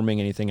harming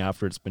anything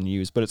after it's been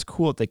used, but it's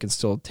cool that they can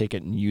still take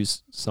it and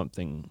use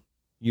something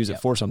use it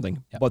for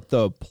something. Yep. But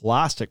the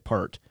plastic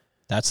part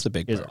That's the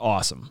big is part.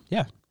 awesome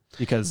Yeah,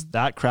 because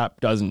that crap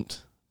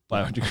doesn't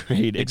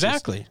biodegrade. It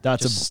exactly. just-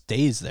 that's Just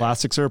stays there.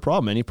 plastics are a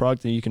problem. Any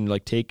product that you can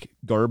like take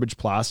garbage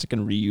plastic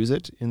and reuse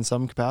it in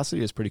some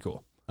capacity is pretty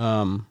cool.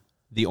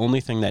 The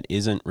only thing that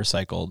isn't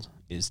recycled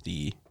is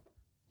the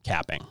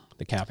capping.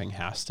 The capping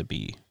has to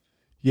be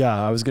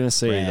Yeah, I was gonna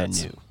say brand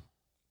that's new.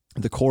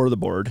 the core of the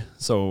board.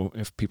 So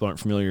if people aren't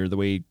familiar, the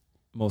way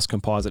most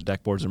composite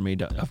deck boards are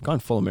made, I've gone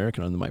full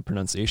American on my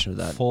pronunciation of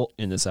that Full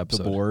in this the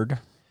episode. board.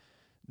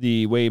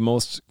 The way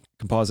most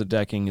composite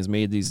decking is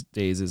made these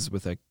days is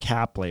with a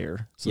cap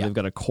layer. So Yeah. they've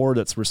got a core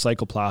that's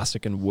recycled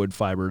plastic and wood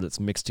fiber that's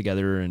mixed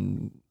together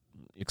and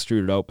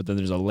extruded out, but then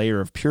there's a layer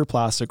of pure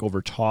plastic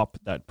over top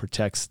that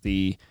protects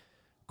the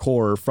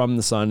core from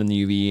the sun and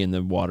the UV and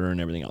the water and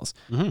everything else.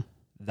 Mm-hmm.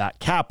 That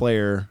cap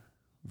layer,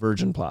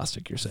 virgin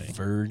plastic, you're saying,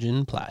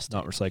 Virgin plastic.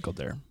 not recycled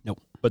there. Nope.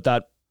 But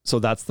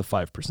that's the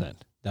 5%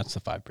 That's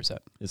the 5%.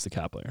 is the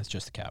cap layer. That's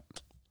just the cap.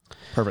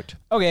 Perfect.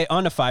 Okay,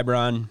 on to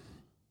Fibron.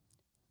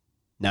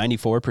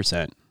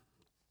 94%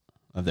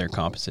 of their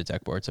composite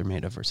deck boards are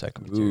made of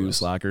recycled Ooh, materials.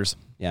 slackers.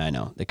 Yeah, I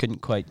know. They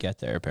couldn't quite get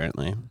there,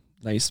 apparently.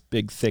 Nice,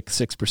 big, thick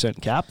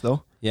 6% cap,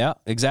 though. Yeah,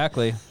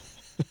 exactly.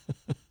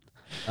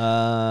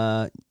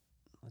 Let's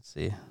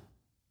see.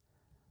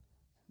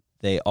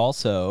 They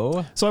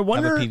also So I have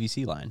wonder, a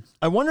PVC line.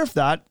 I wonder if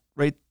that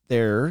right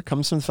there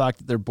comes from the fact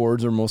that their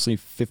boards are mostly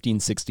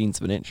 15/16ths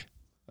of an inch.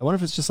 I wonder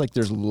if it's just like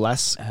there's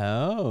less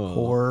Oh.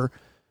 core.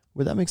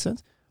 Would that make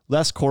sense?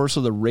 Less core,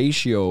 so the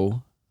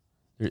ratio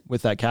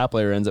with that cap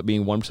layer ends up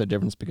being 1%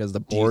 difference because the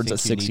Do you board's a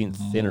think you need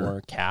 16th thinner.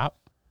 more cap?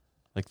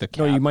 Like the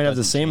cap No, you might have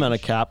the doesn't same amount of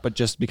change? cap, but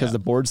just because the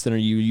board's thinner,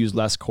 you use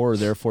less core.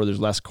 Therefore, there's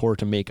less core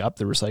to make up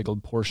the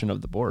recycled portion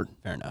of the board.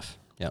 Fair enough.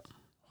 Yep.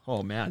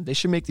 Oh man, they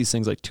should make these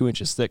things like 2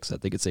 inches thick so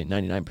that they could say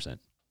 99%.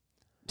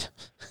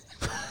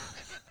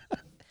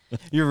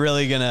 You're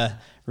really gonna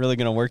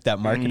work that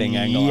marketing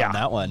angle Yeah. on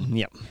that one.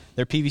 Yeah.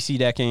 Their PVC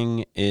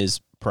decking is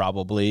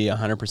probably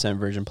 100%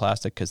 virgin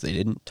plastic because they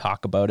didn't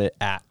talk about it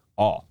at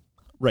all.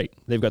 Right.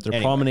 They've got their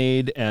Anyway.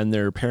 Promenade and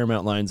their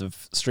Paramount lines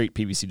of straight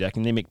PVC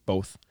decking. They make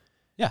both.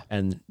 Yeah.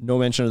 And no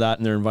mention of that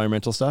in their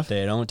environmental stuff.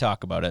 They don't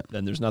talk about it.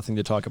 Then there's nothing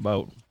to talk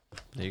about.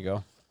 There you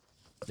go.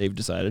 They've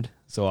decided.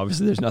 So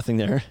obviously there's nothing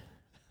there.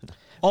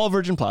 All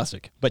virgin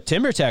plastic. But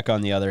TimberTech,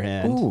 on the other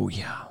hand, Oh,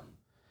 yeah.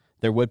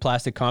 their wood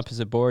plastic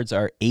composite boards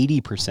are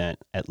 80%,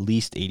 at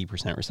least 80%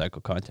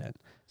 recycled content.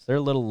 So they're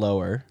a little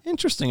lower.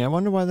 Interesting. I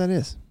wonder why that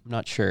is. I'm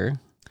not sure.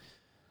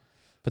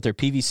 But their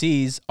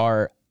PVCs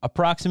are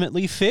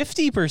approximately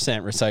 50%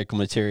 recycled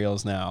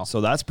materials now.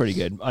 So that's pretty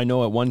good. I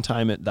know at one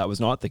time that was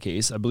not the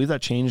case. I believe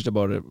that changed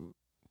about a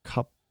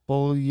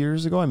couple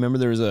years ago. I remember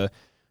there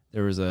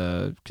was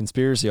a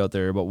conspiracy out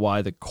there about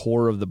why the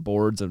core of the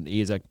boards of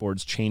the AZEC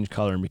boards changed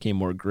color and became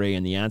more gray.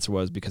 And the answer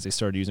was because they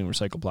started using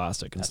recycled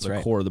plastic. And That's so the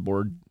right. core of the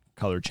board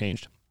color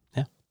changed.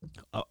 Yeah.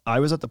 I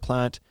was at the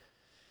plant.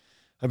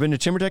 I've been to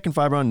TimberTech and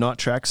Fibron, not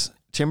Trex.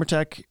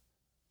 TimberTech,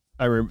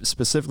 I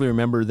specifically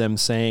remember them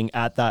saying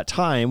at that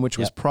time, which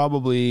was Yep.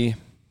 probably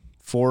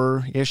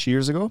 4-ish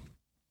years ago,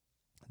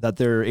 that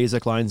their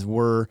AZEC lines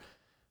were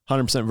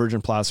 100%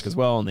 virgin plastic as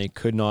well, and they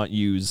could not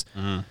use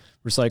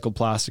recycled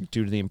plastic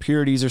due to the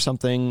impurities or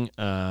something,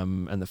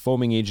 and the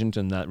foaming agent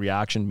and that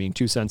reaction being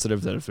too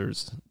sensitive that if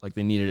there's like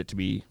they needed it to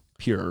be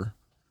pure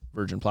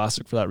virgin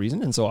plastic for that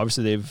reason. And so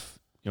obviously they've,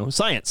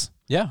 science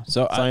Yeah.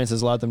 So has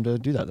allowed them to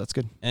do that. That's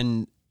good.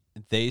 and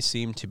they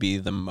seem to be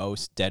the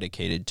most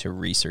dedicated to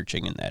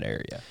researching in that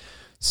area.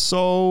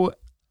 So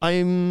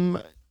I'm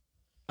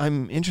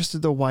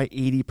interested though why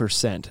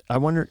 80%. I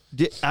wonder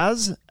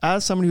as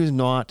somebody who's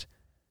not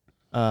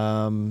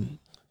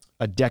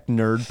a deck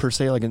nerd per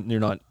se, like you're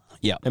not.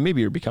 Yeah. And maybe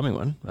you're becoming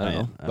one. I don't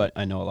know. But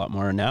I know a lot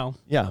more now.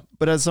 yeah.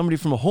 But as somebody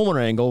from a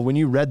homeowner angle, when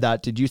you read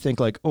that, did you think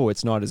like, oh,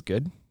 it's not as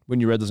good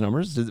when you read those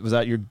numbers? Was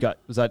that your gut?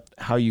 Was that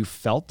how you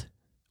felt?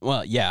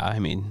 Well, yeah, I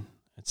mean,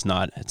 it's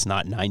not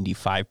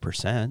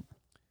 95%.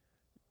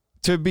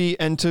 To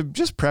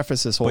just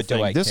preface this whole But do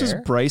thing, I this is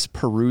care? Bryce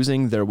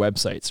perusing their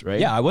websites, right?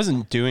 Yeah, I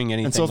wasn't doing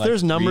anything. And so if like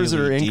there's numbers that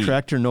are really deep.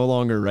 incorrect or no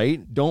longer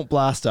right, don't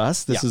blast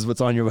us. This Yeah. is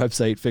what's on your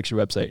website. Fix your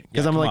website.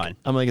 Because Yeah, I'm come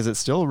on. like, is it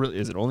still really?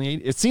 Is it only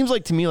 80? It seems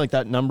like to me like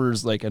that number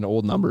is like an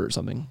old number or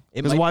something. It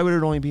Because might- why would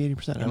it only be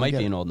 80%? It might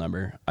be an old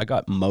number. I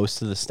got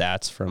most of the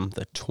stats from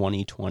the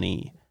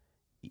 2020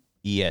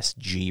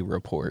 ESG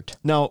report.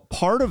 Now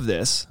part of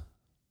this,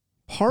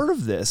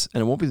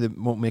 and it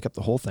won't make up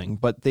the whole thing,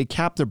 but they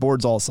cap their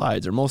boards all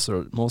sides, or most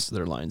of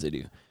their lines they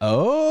do.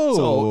 Oh,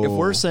 So if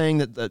we're saying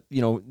that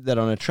that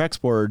on a Trex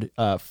board,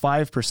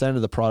 5%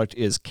 of the product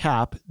is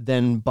cap,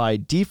 then by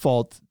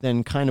default,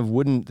 then kind of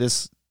wouldn't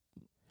 10%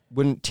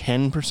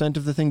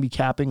 of the thing be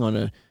capping on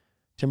a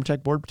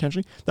TimberTech board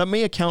potentially? That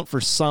may account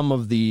for some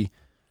of the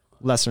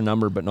lesser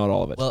number, but not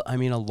all of it. well, I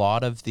mean, a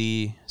lot of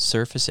the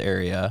surface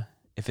area,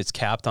 if it's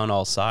capped on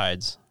all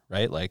sides,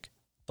 right? Like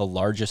the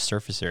largest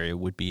surface area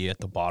would be at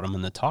the bottom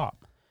and the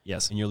top,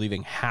 yes. and you're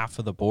leaving half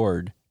of the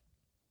board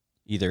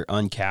either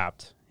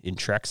uncapped in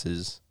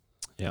Trex's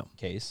Yeah.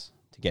 case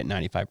to get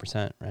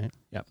 95%, right?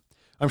 Yeah.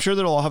 I'm sure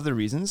they'll all have their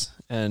reasons,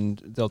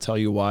 and they'll tell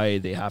you why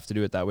they have to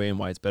do it that way and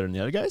why it's better than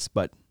the other guys.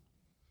 But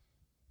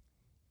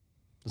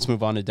Let's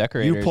move on to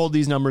decorators. you pulled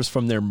these numbers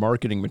from their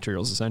marketing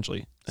materials,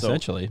 essentially. So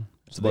Essentially.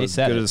 it's So about they as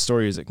said good it. a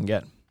story as it can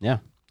get. Yeah.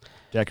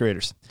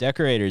 Decorators.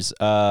 Decorators.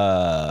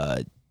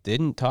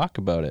 Didn't talk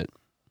about it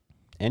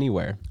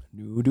anywhere.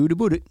 Do to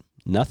boot it.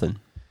 Nothing.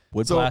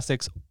 Wood So-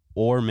 plastics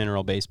or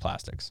mineral-based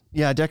plastics.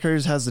 Yeah,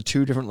 Decorators has the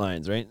two different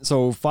lines, right?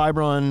 So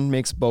Fibron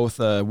makes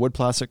both a wood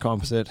plastic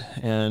composite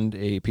and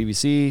a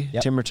PVC.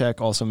 Yep. TimberTech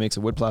also makes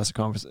a wood plastic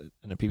composite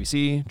and a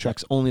PVC.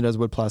 Trex only does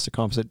wood plastic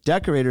composite.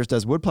 Decorators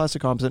does wood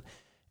plastic composite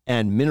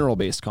and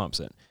mineral-based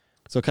composite.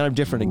 So kind of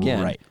different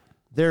again. Right.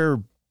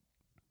 They're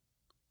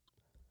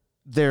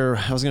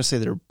I was going to say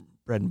they're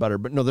bread and butter,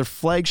 but no, their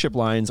flagship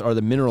lines are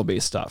the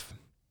mineral-based stuff,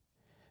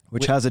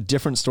 which has a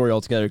different story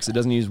altogether because it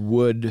doesn't use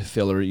wood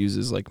filler. It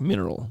uses like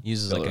mineral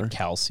Uses filler. like a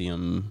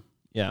calcium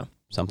Yeah.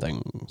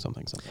 something.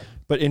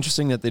 But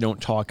interesting that they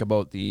don't talk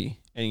about any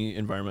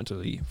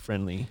environmentally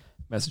friendly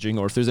messaging,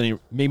 or if there's any,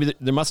 maybe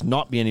there must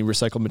not be any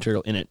recycled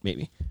material in it,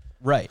 maybe.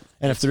 Right.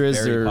 And if there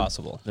is, very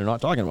possible. they're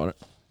not talking about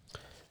it.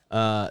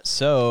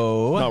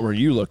 So Not where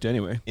you looked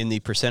anyway. in the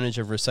percentage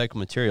of recycled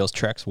materials,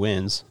 Trex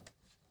wins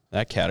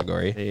that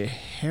category. They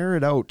hair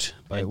it out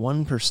by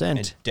 1%.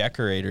 And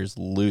Decorators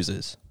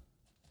loses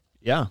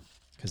Yeah.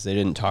 because they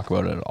didn't talk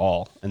about it at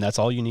all. And that's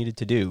all you needed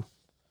to do.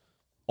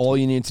 All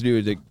you need to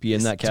do to be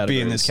in that To be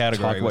category in this is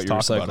category talk was about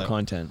your talk about recycled it.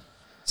 content.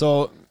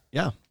 So,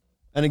 yeah.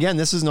 And again,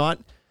 this is not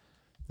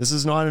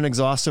an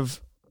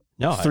exhaustive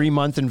No,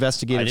 3-month I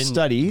investigative didn't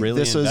study. really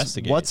This is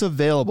investigate. what's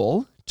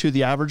available to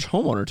the average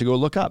homeowner to go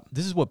look up.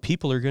 this is what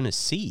people are going to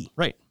see.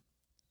 Right.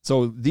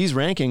 So these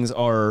rankings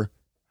are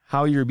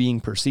how you're being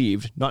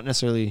perceived, not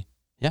necessarily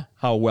Yeah.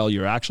 how well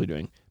you're actually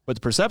doing. But the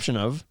perception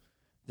of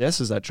this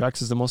is that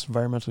Trex is the most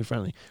environmentally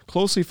friendly.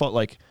 Closely fought,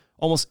 like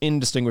almost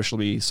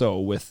indistinguishably so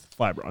with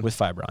Fibron. With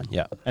Fibron,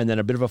 yeah. And then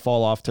a bit of a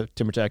fall off to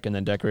TimberTech, and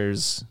then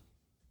Decorators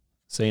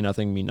say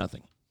nothing, mean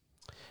nothing.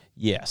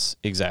 Yes,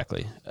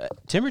 exactly.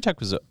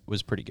 TimberTech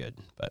was pretty good,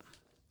 but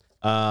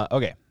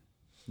okay.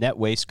 Net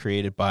waste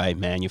created by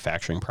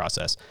manufacturing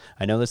process.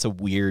 I know that's a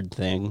weird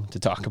thing to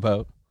talk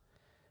about,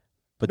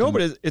 but No,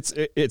 but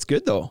it's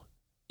good though.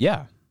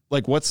 yeah.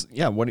 Like what do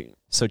you,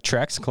 So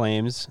Trex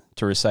claims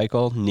to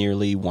recycle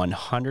nearly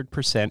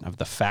 100% of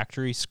the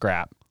factory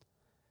scrap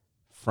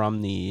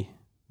from the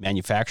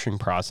manufacturing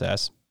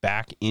process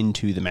back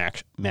into the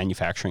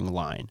manufacturing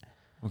line.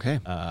 okay.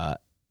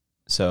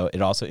 So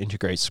it also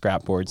integrates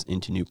scrap boards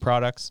into new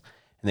products,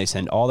 and they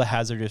send all the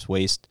hazardous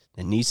waste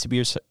that needs to be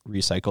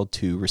recycled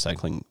to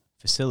recycling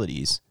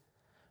facilities.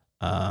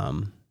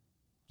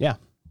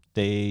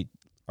 They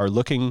are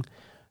looking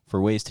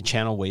for ways to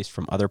channel waste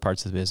from other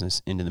parts of the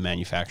business into the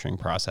manufacturing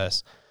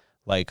process.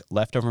 Like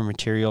leftover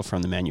material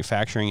from the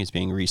manufacturing is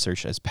being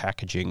researched as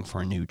packaging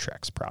for new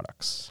Trex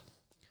products.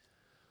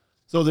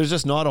 So there's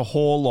just not a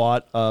whole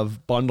lot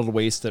of bundled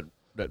waste that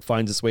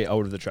finds its way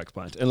out of the Trex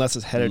plant, unless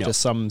it's headed No. to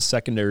some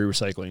secondary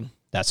recycling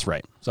That's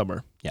right.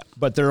 somewhere. Yeah.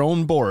 But their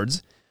own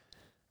boards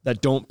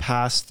that don't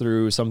pass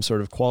through some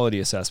sort of quality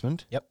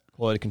assessment, Yep.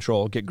 quality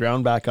control, get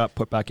ground back up,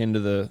 put back into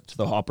the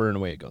hopper, and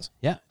away it goes.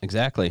 Yeah,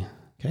 exactly.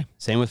 Okay.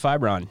 Same with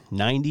Fibron.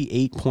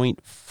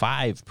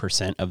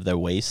 98.5% of their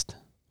waste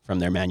from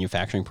their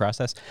manufacturing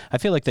process. I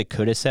feel like they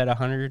could have said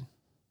 100,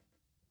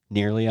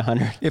 nearly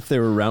 100. If they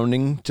were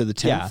rounding to the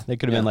 10th. Yeah, they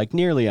could have been like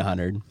nearly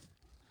 100.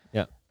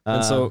 Yeah.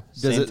 And so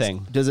same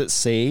thing. Does it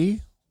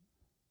say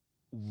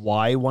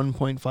why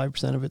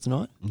 1.5% of it's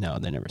not? No,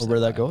 they never Or said where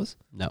that why. goes?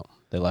 No,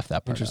 they left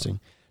that part out. Interesting.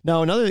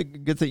 Now, another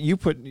good thing you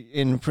put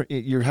in,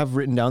 you have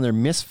written down there,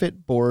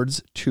 misfit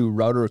boards to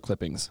router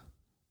clippings.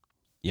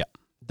 Yeah.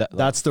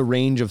 That's the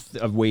range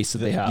of waste that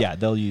they have. Yeah,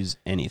 they'll use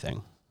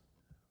anything.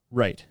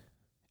 Right.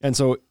 And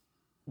so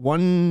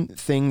one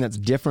thing that's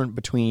different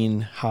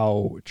between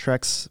how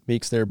Trex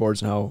makes their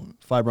boards and how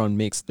Fibron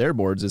makes their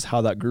boards is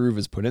how that groove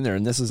is put in there.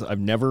 And this is, I've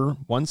never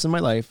once in my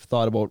life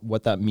thought about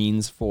what that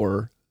means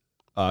for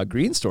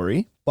Green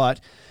Story, but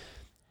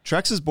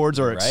Trex's boards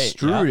are Right,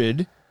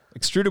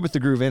 extruded with the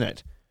groove in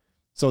it.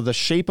 So the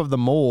shape of the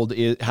mold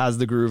has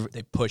the groove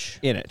They push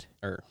in it.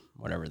 or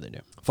whatever they do.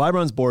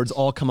 Fibron's boards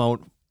all come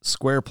out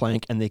square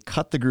plank and they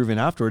cut the groove in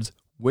afterwards,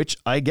 which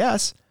I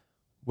guess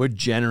would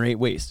generate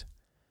waste.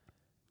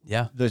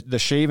 Yeah. The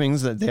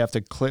shavings that they have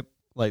to clip,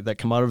 like that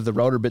come out of the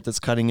router bit that's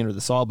cutting into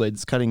the saw blade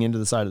that's cutting into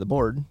the side of the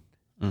board,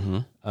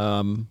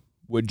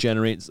 would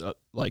generate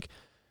like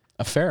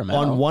A fair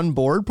amount. on one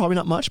board, probably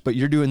not much, but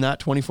you're doing that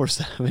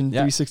 24/7,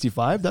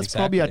 365. That's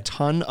probably a Exactly.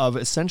 ton of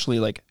essentially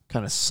like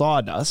kind of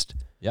sawdust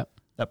Yep.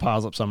 that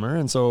piles up somewhere.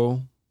 And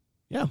so,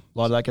 yeah, a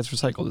lot of that gets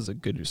recycled is a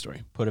good news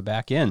story. Put it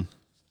back in.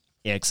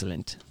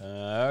 Excellent.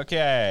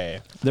 Okay.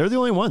 They're the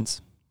only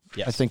ones,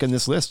 Yes. I think, in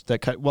this list that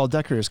cut. Well,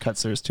 Decorators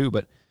cuts theirs too,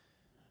 but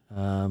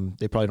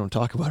they probably don't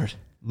talk about it.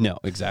 No,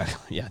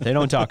 exactly. Yeah, they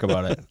don't talk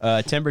about it.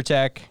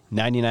 TimberTech,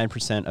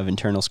 99% of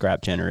internal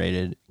scrap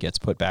generated gets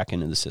put back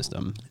into the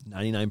system.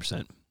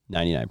 99%.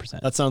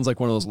 99%. That sounds like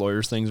one of those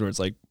lawyers things where it's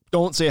like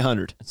Don't say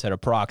 100. It said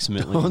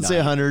approximately. Don't say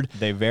 100.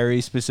 They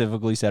very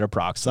specifically said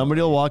approximately.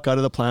 Somebody will walk out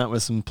of the plant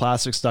with some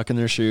plastic stuck in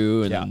their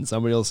shoe, and Yeah.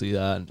 somebody will see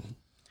that.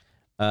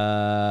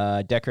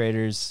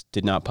 Decorators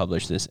did not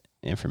publish this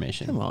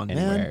information Come on,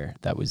 anywhere man.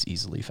 that was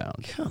easily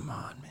found. Come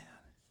on, man.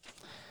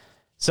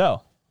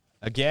 So,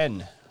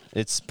 again,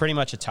 it's pretty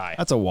much a tie.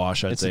 That's a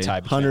wash, I'd It's a say. tie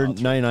between all 100,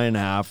 three.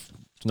 99.5,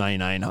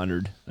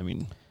 9,900. I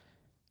mean,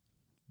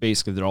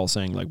 basically, they're all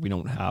saying, like, we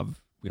don't have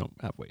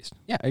waste.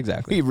 Yeah,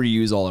 exactly. We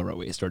reuse all of our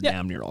waste, or Yeah.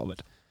 damn near all of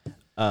it.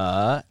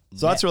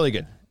 So that's really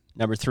good.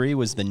 Number 3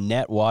 was the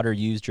net water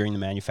used during the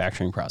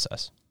manufacturing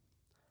process.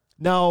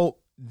 Now,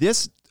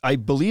 this, I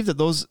believe that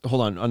those,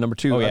 hold on number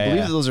 2, I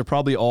believe that those are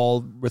probably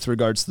all with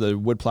regards to the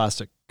wood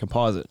plastic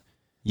composite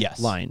Yes.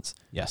 lines.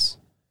 Yes.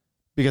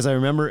 Because I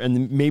remember,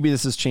 and maybe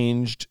this has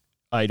changed,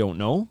 I don't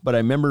know, but I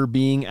remember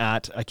being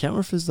at, I can't remember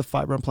if it was the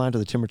Fibron plant or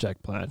the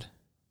TimberTech plant,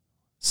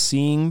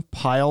 seeing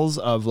piles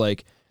of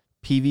like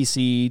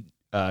PVC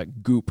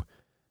goop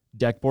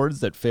deck boards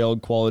that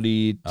failed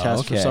quality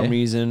tests for some okay.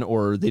 reason,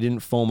 or they didn't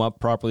foam up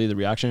properly, the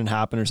reaction didn't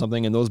happen or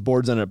something, and those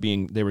boards ended up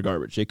being, they were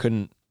garbage. They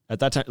couldn't, at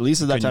that time, at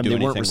least at that time, Couldn't do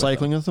they weren't anything with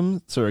recycling with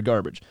them, so they're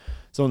garbage.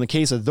 So in the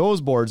case of those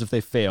boards, if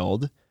they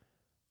failed,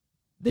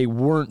 they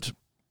weren't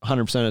 100%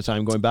 of the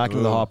time going back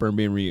into the hopper and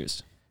being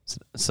reused.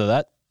 So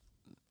that,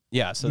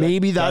 yeah. So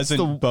Maybe that that's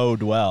doesn't the-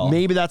 bode well.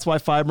 Maybe that's why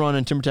Fibron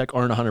and TimberTech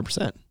aren't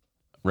 100%.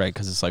 Right,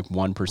 because it's like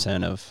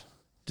 1% of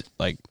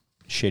like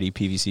shitty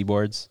PVC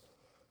boards.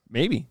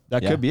 Maybe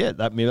that Yeah. could be it.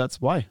 Maybe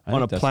that's why. I On a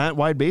think that's-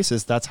 plant-wide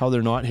basis, that's how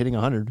they're not hitting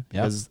 100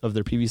 Yeah. because of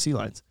their PVC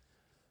lines.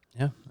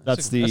 Yeah,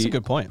 That's a the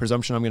good point.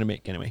 presumption I'm going to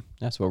make anyway.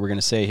 That's what we're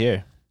gonna say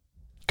here.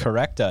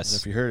 Correct us,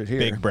 If you heard it here,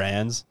 big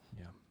brands.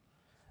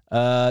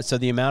 Yeah. So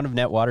the amount of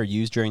net water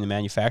used during the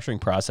manufacturing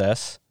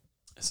process.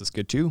 this is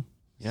good too.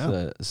 Yeah.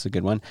 This is a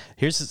good one.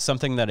 Here's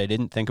something that I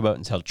didn't think about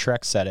until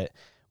Trex said it,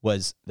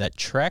 was that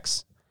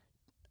Trex,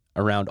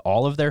 around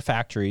all of their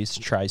factories,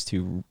 tries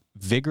to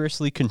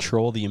vigorously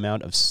control the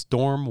amount of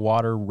storm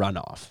water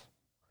runoff.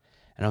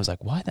 And I was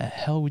like, why the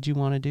hell would you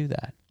want to do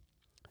that?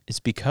 It's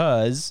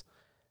because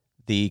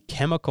the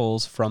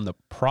chemicals from the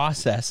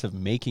process of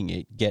making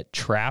it get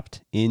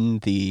trapped in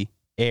the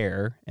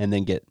air and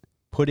then get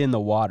put in the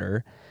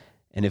water.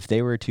 And if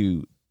they were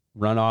to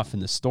run off in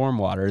the storm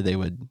water, they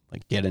would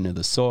like get into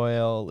the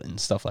soil and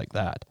stuff like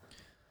that.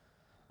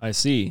 I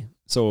see.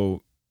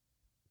 So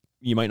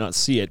you might not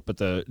see it, but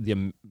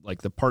the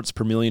like the parts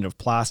per million of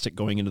plastic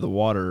going into the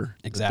water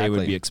that they would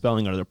Exactly. be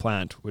expelling out of their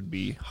plant would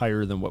be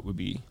higher than what would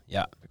be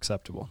Yeah.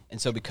 acceptable.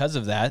 And so because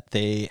of that,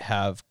 they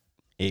have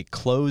a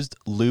closed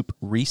loop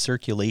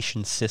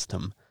recirculation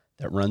system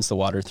that runs the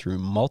water through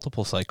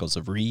multiple cycles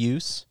of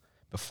reuse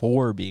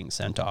before being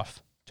sent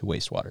off to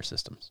wastewater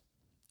systems.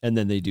 And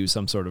then they do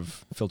some sort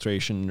of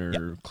filtration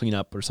or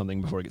cleanup or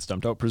something before it gets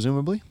dumped out,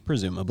 presumably.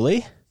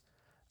 Presumably.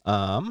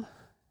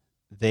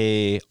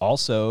 They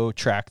also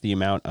track the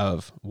amount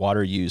of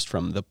water used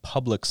from the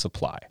public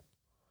supply.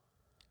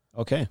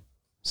 Okay.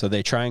 So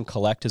they try and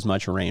collect as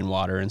much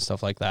rainwater and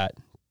stuff like that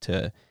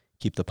to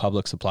keep the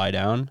public supply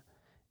down.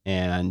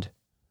 And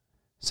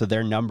so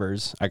their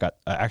numbers, I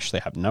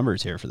actually have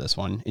numbers here for this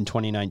one. In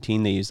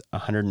 2019, they used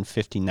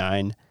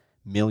 159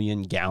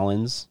 million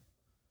gallons,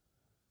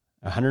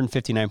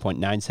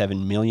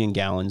 159.97 million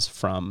gallons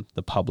from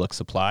the public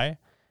supply.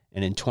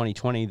 And in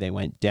 2020, they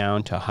went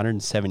down to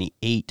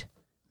 178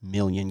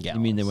 million gallons.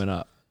 You mean they went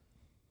up?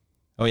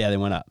 Oh, yeah, they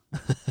went up.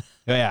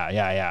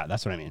 Yeah.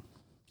 That's what I mean.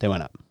 They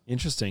went up,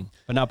 Interesting.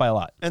 but not by a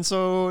lot. And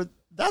so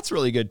that's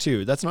really good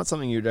too. That's not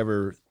something you'd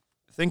ever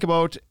think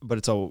about, but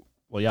it's well,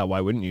 yeah,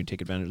 why wouldn't you take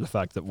advantage of the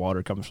fact that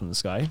water comes from the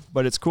sky?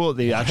 But it's cool that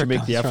they actually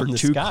make the comes effort from the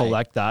to sky.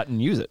 collect that and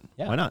use it.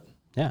 Yeah. Why not?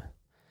 Yeah.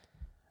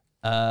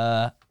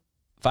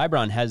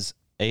 Fibron has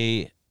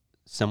a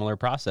similar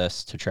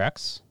process to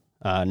Trex.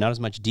 Not as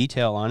much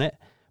detail on it,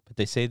 but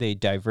they say they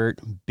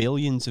divert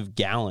billions of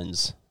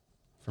gallons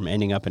from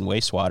ending up in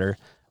wastewater,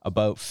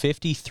 about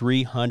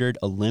 5,300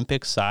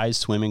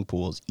 Olympic-sized swimming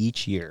pools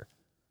each year.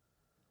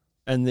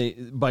 And they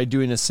by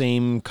doing the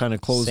same kind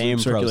of closed Same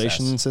loop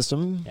circulation process.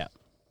 system. Yeah.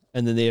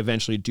 And then they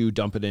eventually do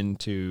dump it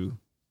into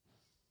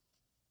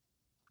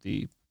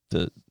the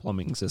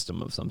plumbing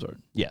system of some sort.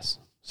 Yes,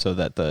 so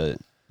that the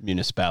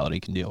municipality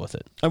can deal with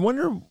it. I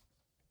wonder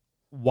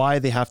why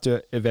they have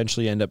to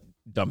eventually end up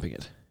dumping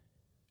it.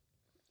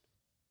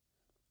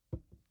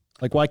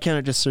 Like, why can't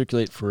it just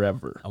circulate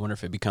forever? I wonder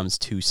if it becomes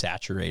too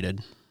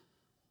saturated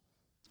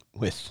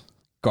with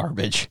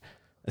garbage,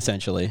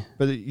 essentially.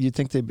 But you'd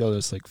think they'd be able to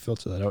just like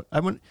filter that out.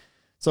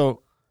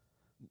 So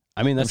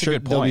I mean, I'm that's sure a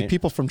good there'll be point.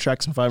 people from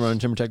Trex and Fibron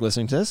and TimberTech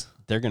listening to this.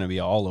 They're going to be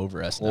all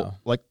over us now. Well,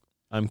 like,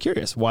 I'm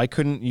curious, why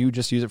couldn't you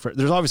just use it for?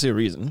 There's obviously a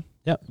reason.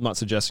 Yep. I'm not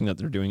suggesting that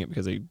they're doing it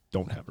because they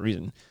don't have a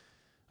reason.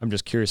 I'm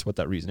just curious what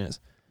that reason is.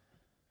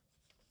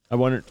 I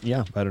wonder.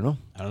 Yeah, I don't know.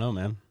 I don't know,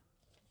 man.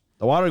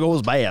 The water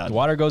goes bad. The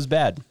water goes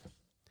bad.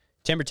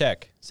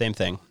 TimberTech, same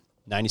thing.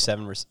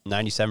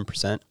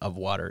 97% of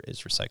water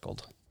is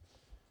recycled.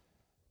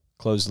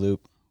 Closed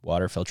loop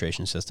water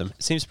filtration system.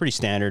 It seems pretty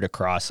standard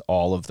across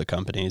all of the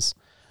companies,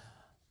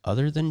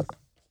 other than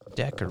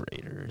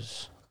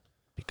Decorators.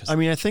 Because I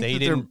mean, I think they that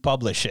they're- didn't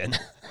publish it.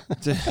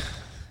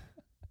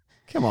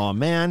 Come on,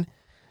 man.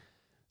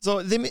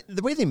 So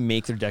the way they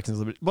make their decks is a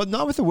little bit, but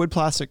not with the wood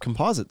plastic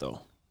composite though.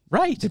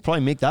 Right. They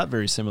probably make that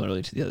very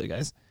similarly to the other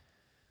guys.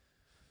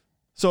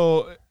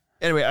 So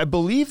anyway, I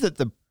believe that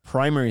the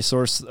primary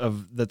source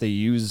of that they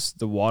use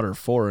the water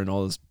for in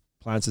all those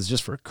plants is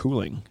just for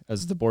cooling.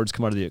 As the boards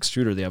come out of the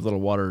extruder, they have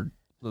little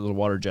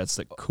water jets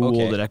that cool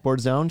Okay. the deck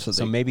boards down. So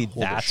they maybe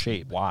hold their that's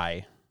shape.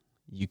 why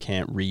you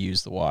can't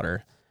reuse the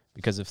water.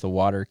 Because if the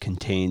water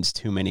contains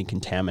too many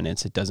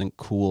contaminants, it doesn't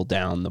cool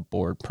down the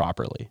board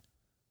properly.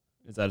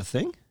 Is that a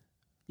thing?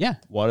 Yeah.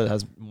 Water that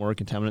has more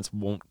contaminants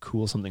won't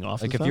cool something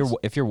off. Like as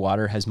if your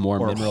water has more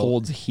or minerals,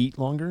 holds heat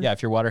longer. yeah,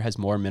 if your water has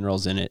more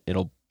minerals in it,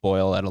 it'll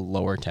boil at a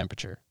lower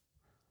temperature.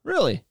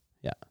 Really?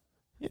 Yeah.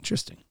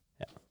 Interesting.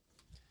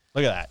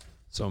 Look at that.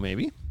 So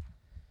maybe.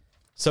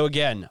 So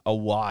again, a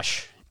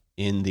wash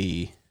in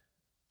the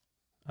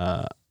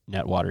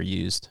net water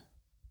used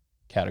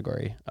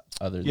category.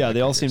 Other than Yeah, the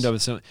they all seem to critters. have a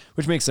similar,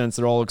 which makes sense.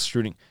 They're all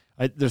extruding.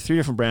 They're 3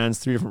 different brands,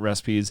 3 different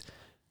recipes.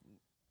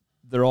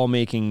 They're all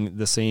making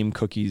the same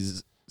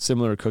cookies,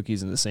 similar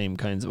cookies in the same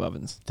kinds of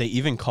ovens. They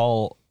even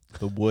call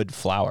the wood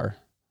flour.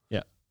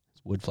 Yeah.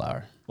 It's wood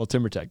flour. Well,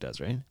 TimberTech does,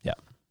 right? Yeah.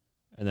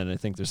 And then I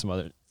think there's some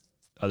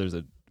others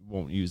that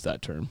won't use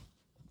that term.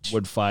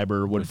 Wood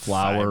fiber, wood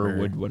flour, fiber.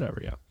 wood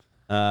whatever.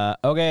 Yeah.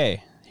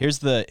 Okay. Here's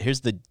the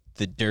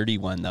dirty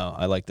one though.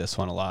 I like this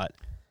one a lot.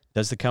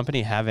 Does the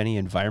company have any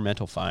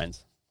environmental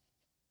fines?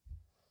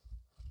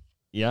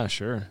 Yeah,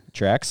 sure.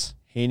 Trex?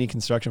 Haney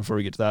Construction, before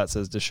we get to that,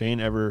 says, does Shane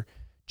ever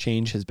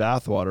change his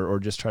bath water or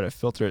just try to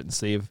filter it and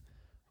save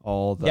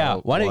all the Yeah.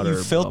 Why don't water, you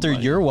blah, filter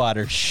blah? your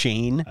water,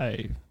 Shane?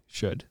 I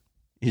should.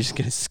 You're just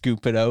gonna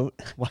scoop it out.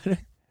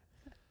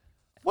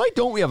 Why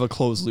don't we have a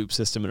closed loop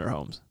system in our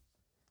homes?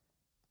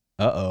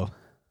 Uh-oh.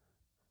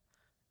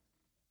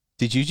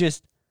 Did you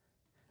just...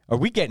 Are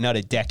we getting out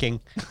of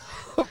decking?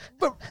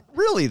 But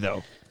really,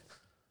 though.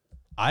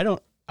 I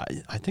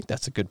think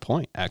that's a good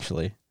point,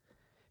 actually.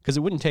 Because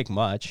it wouldn't take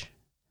much.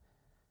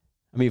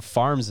 I mean,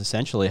 farms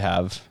essentially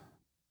have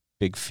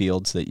big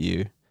fields that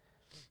you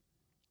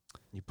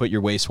put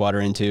your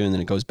wastewater into, and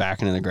then it goes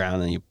back into the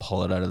ground, and you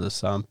pull it out of the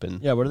sump.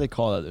 And Yeah, what do they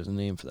call that? There's a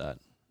name for that.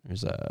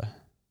 there's a...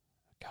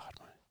 God,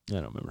 I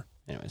don't remember.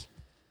 anyways.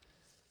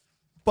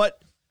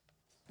 But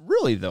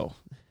really, though,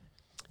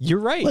 You're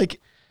right. like,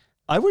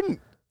 I wouldn't...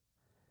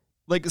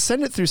 Like,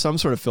 send it through some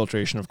sort of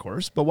filtration, of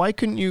course, but why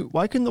couldn't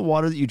the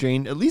water that you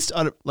drain, at least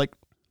out of, like,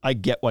 I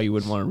get why you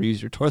wouldn't want to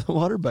reuse your toilet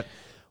water, but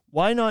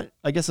why not?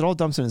 I guess it all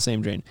dumps in the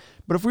same drain.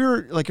 But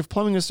if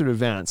plumbing was to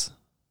advance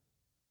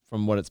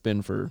from what it's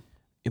been for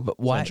but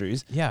why?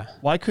 centuries, Yeah.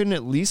 why couldn't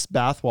at least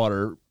bath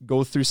water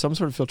go through some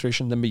sort of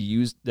filtration, then be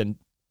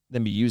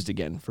used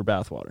again for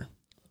bath water?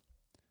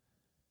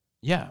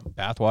 Yeah.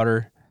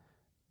 Bathwater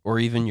or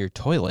even your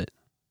toilet.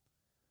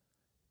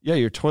 Yeah,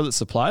 your toilet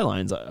supply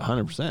lines,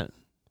 100%.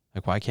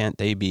 Like, why can't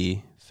they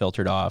be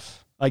filtered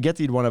off? I get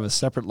that you'd want to have a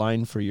separate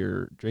line for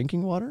your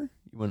drinking water.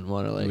 You wouldn't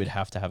want to You would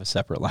have to have a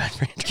separate line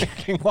for your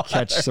drinking water.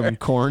 catch some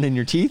corn in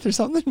your teeth or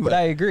something. But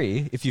I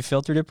agree. If you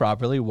filtered it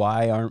properly,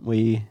 why aren't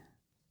we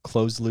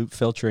closed loop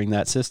filtering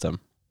that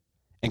system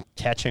and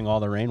catching all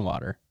the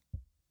rainwater?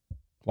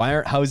 Why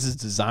aren't houses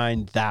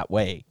designed that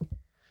way?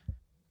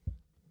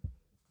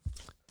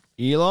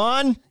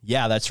 Elon,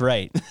 Yeah, that's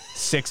right.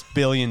 $6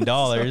 billion.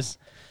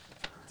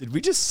 did we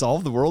just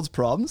solve the world's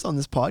problems on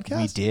this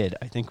podcast? We did.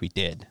 I think we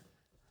did.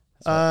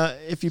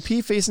 If you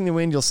pee facing the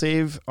wind, you'll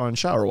save on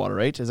shower water,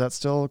 right? Is that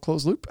still a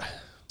closed loop?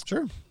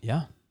 Sure.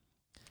 Yeah.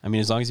 I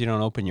mean, as long as you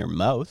don't open your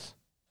mouth.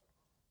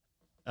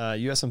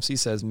 USMC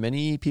says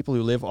many people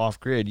who live off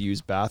grid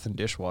use bath and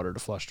dishwater to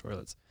flush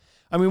toilets.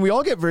 I mean, we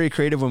all get very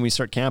creative when we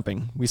start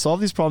camping. We solve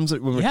these problems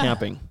when we're Yeah.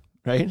 camping,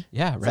 right?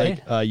 Yeah, It's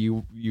right. like,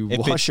 you If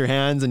wash your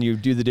hands and you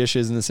do the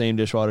dishes in the same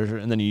dishwater,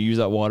 and then you use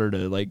that water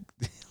to like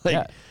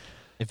Yeah.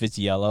 If it's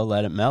yellow,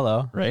 let it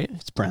mellow. right?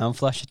 If it's brown,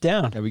 flush it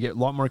down. Yeah, we get a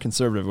lot more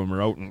conservative when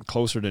we're out and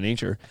closer to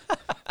nature.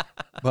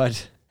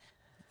 But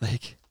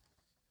like,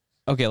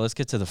 Okay, let's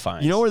get to the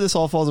fines. you know where this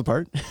all falls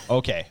apart?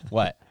 Okay,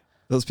 what?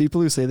 Those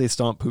people who say they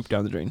stomp poop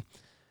down the drain.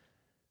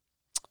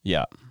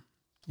 Yeah.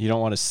 You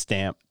don't want to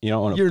stamp. You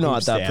don't want to You're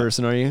not that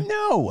person, are you?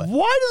 No. Why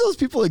do those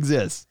people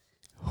exist?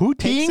 Who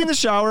Peeing in the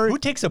shower. Who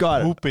takes a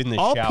got it. poop in the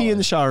I'll shower? pee in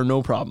the shower,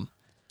 no problem.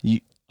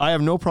 I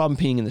have no problem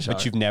peeing in the shower.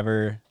 But you've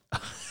never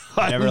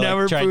I've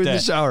never tried pooed in to- the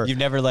shower. You've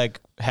never like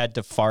had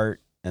to fart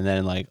and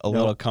then like a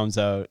little comes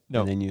out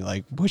No. and then you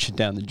like push it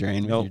down the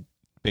drain Nope. with your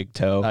big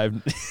toe.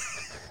 I've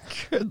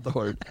good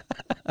Lord.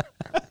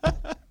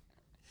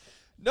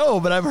 No,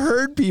 but I've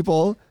heard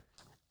people,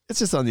 it's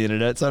just on the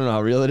internet, so I don't know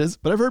how real it is,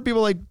 but I've heard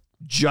people like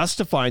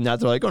justifying that.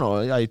 They're like, oh no,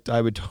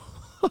 I would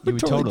would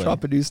totally.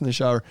 drop a deuce in the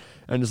shower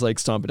and just like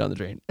stomp it down the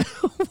drain.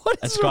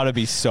 That's got to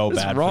be so What's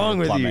bad. wrong for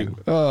with plumbing. you?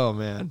 Oh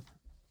man.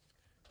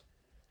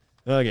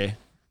 Okay.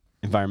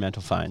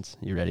 Environmental fines.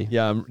 You ready?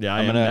 Yeah, I am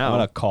I'm now.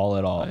 gonna call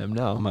it all. I am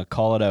now. I'm gonna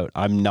call it out.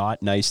 I'm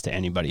not nice to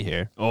anybody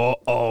here.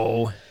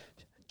 Oh.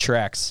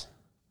 Trex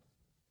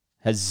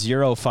has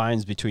 0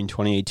 fines between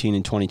 2018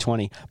 and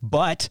 2020,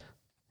 but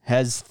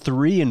has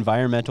 3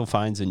 environmental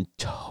fines in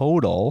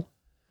total.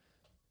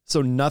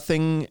 So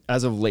nothing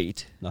as of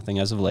late. Nothing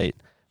as of late.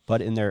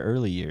 But in their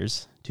early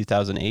years,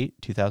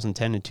 2008,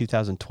 2010, and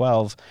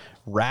 2012,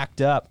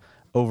 racked up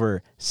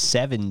over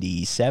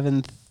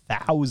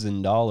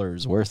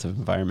 $77,000 worth of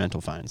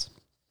environmental fines.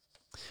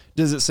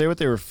 Does it say what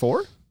they were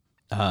for?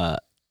 No,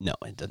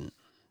 it didn't.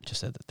 It just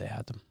said that they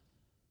had them.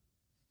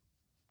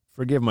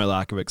 Forgive my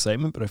lack of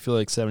excitement, but I feel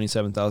like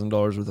 $77,000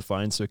 worth of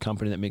fines to a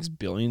company that makes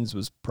billions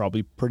was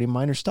probably pretty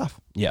minor stuff.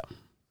 Yeah.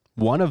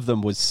 One of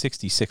them was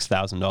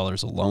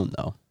 $66,000 alone,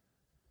 though.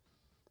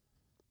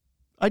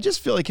 I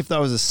just feel like if that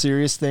was a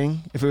serious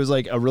thing, if it was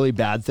like a really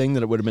bad thing,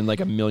 that it would have been like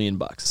 $1 million.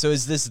 So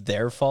is this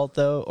their fault,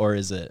 though? Or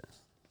is it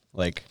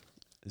like,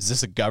 is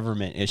this a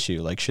government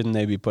issue? Like, shouldn't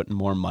they be putting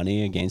more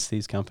money against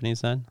these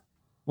companies then?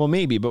 Well,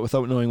 maybe, but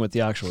without knowing what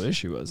the actual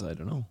issue was, I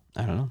don't know.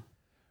 I don't know.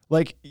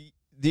 Like,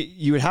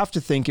 you would have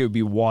to think it would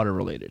be water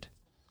related.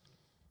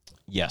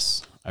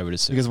 Yes, I would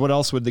assume. Because what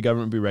else would the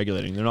government be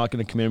regulating? They're not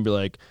going to come in and be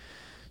like,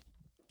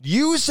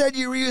 you said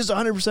you reused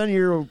 100% of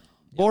your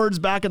boards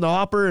back in the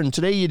hopper, and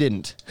today you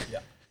didn't. Yeah.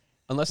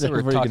 Unless they were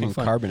Everybody talking getting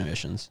fined. carbon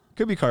emissions.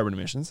 Could be carbon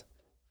emissions.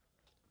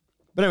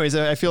 But anyways,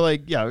 I feel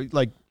like, yeah,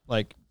 like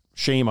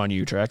shame on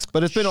you, Trex.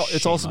 But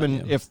it's also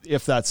been,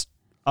 if that's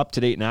up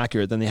to date and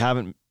accurate, then they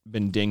haven't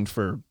been dinged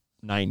for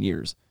 9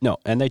 years. No,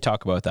 and they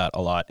talk about that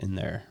a lot in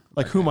there.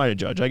 Like, who am I to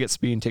judge? I get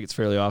speeding tickets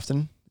fairly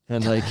often.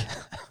 And like,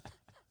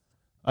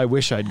 I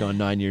wish I'd gone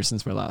 9 years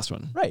since my last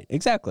one. Right,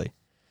 exactly.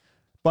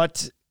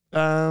 But,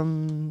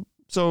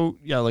 so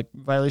yeah, like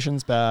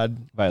violations bad.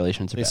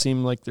 Violations are They bad.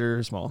 seem like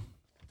they're small.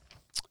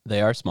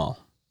 They are small,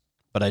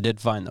 but I did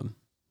find them.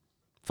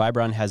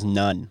 Fibron has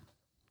none,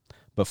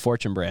 but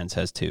Fortune Brands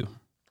has 2.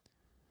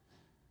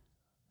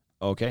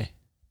 Okay.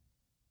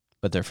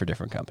 But they're for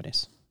different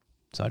companies,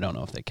 so I don't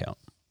know if they count.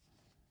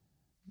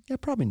 Yeah,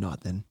 probably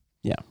not then.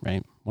 Yeah,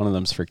 right. One of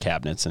them's for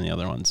cabinets, and the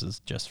other one's is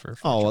just for.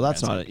 Oh, well,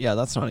 that's Fortune not it. Yeah,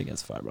 that's not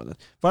against Fibron. Then.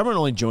 Fibron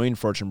only joined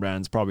Fortune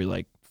Brands probably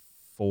like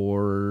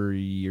 4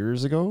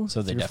 years ago.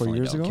 So they 3 or 4 definitely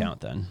years don't ago.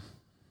 count then.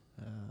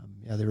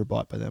 Yeah, they were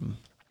bought by them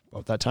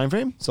about that time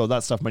frame. So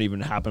that stuff might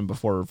even happen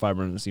before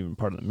Fibron was even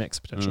part of the mix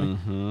potentially.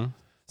 Mm-hmm.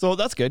 So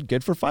that's good.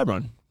 Good for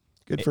Fibron.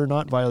 Good for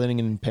not violating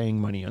and paying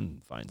money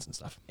on fines and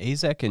stuff.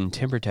 AZEK and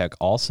TimberTech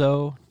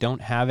also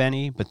don't have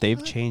any, but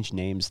they've changed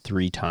names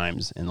 3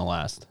 times in the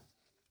last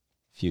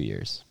few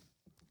years.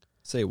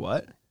 Say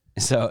what?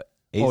 So,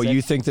 Oh, AZEK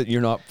you think that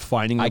you're not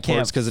finding I can't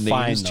reports because the name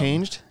find has them.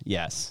 changed?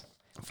 Yes,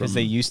 because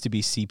they used to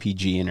be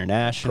CPG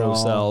International.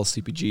 ProCell,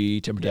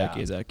 CPG, TimberTech,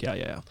 Yeah. AZEK.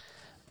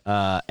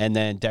 Yeah. And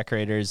then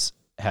Decorators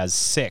has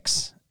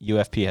 6.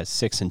 UFP has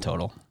 6 in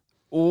total.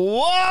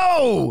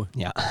 Whoa!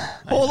 Yeah.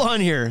 Hold on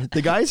here.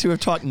 The guys who have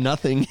talked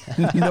nothing,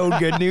 no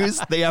good news,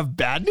 they have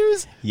bad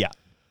news? Yeah.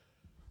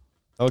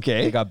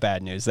 Okay. They got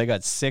bad news. They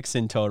got 6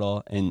 in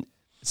total. And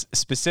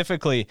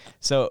specifically,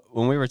 so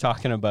when we were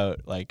talking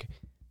about like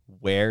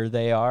where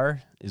they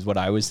are is what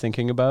I was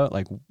thinking about.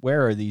 Like,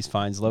 where are these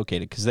fines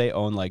located? Because they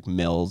own like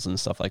mills and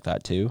stuff like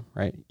that too,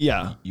 right?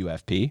 Yeah.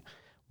 UFP.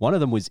 One of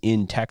them was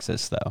in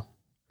Texas though.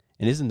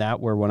 And isn't that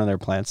where one of their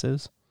plants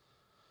is?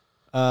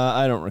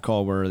 I don't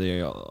recall where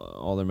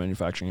all their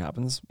manufacturing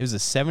happens, It was a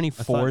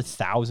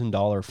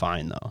 $74,000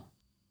 fine though.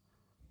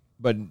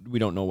 but we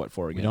don't know what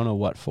for We again. don't know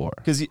what for.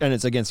 And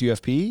it's against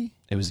UFP?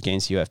 It was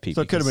against UFP.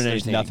 So it could have been because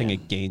there's anything nothing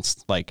again.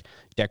 against, like,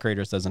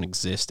 Decorators doesn't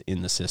exist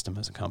in the system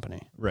as a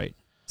company. Right.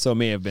 So it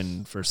may have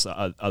been for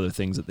other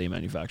things that they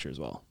manufacture as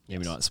well.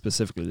 Maybe not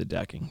specifically the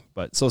decking.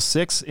 But so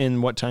 6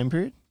 in what time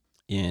period?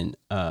 In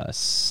a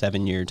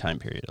 7-year time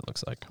period, it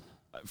looks like.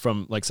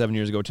 From like 7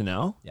 years ago to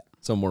now? Yeah.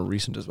 So more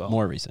recent as well.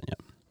 More recent, yeah.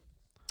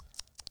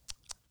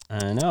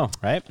 I know,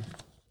 right?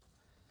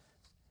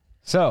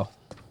 So,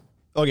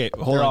 Okay,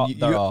 hold They're on. all-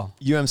 they're all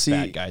UMC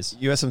bad guys.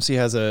 USMC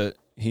has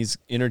he's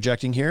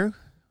interjecting here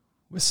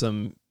with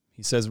some,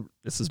 he says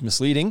this is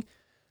misleading.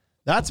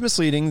 That's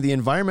misleading. The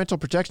Environmental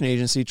Protection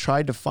Agency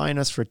tried to fine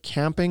us for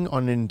camping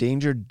on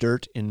endangered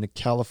dirt in the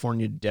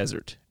California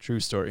desert. True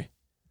story.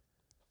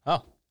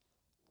 oh,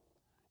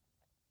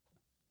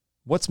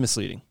 What's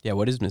misleading? yeah,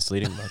 what is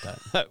misleading about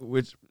that?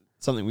 Which,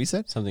 something we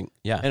said? Something,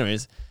 yeah.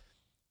 Anyways,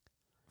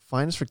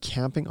 fine us for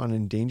camping on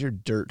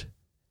endangered dirt.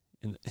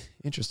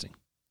 Interesting.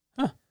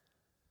 Huh.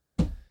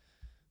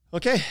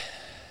 Okay.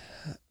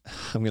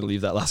 I'm going to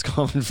leave that last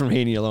comment from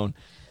Haney alone.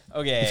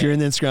 Okay. If you're in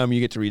the Instagram, you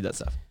get to read that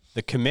stuff.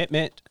 The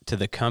commitment to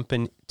the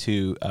company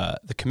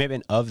the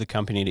commitment of the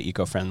company to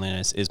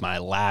eco-friendliness is my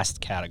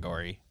last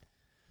category.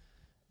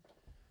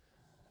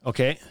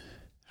 Okay.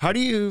 How do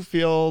you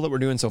feel that we're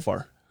doing so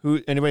far?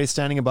 Anybody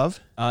standing above?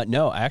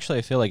 No, actually,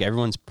 I feel like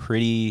everyone's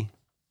pretty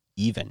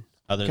even,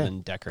 other Okay.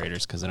 than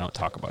Decorators, because they don't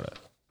talk about it,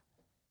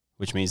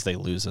 which means they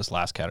lose this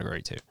last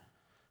category too.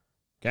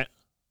 Okay.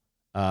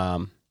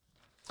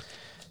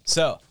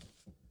 So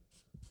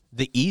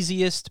the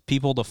easiest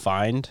people to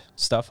find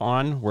stuff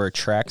on were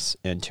Trex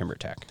and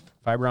TimberTech.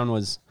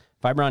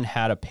 Fibron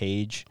had a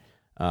page,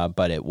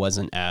 but it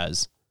wasn't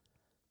as.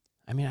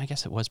 I mean, I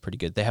guess it was pretty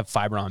good. They have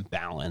Fibron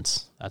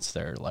Balance. That's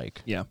their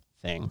Yeah.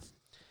 thing.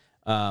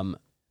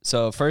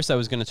 So first I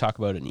was going to talk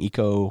about an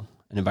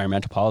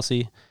environmental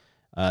policy.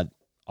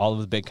 All of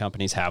the big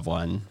companies have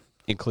one,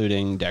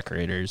 including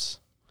Decorators.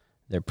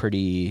 They're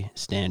pretty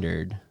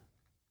standard.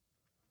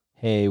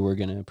 Hey, we're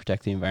going to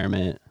protect the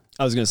environment.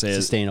 I was going to say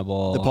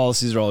sustainable. The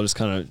policies are all just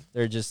kind of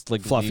they're just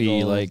like fluffy,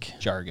 legal like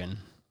jargon.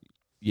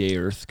 Yay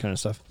Earth kind of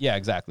stuff. Yeah,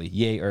 exactly.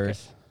 Yay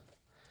Earth.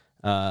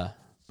 But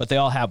they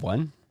all have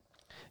one.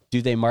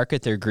 Do they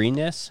market their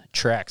greenness?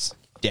 Trex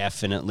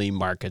definitely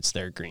markets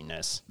their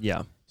greenness.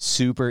 Yeah.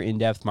 Super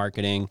in-depth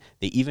marketing.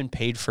 They even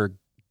paid for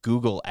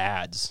Google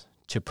ads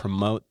to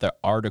promote the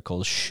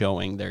articles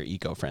showing their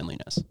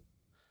eco-friendliness.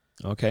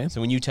 Okay. So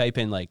when you type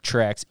in like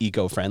Trex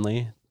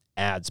eco-friendly,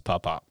 ads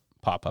pop up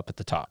at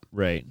the top.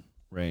 Right.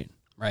 Right.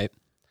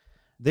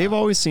 They've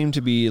always seemed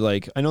to be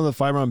like, I know the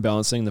Fiberon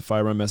balancing, the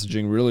Fiberon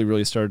messaging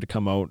really started to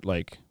come out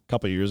like a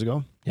couple of years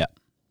ago. Yeah.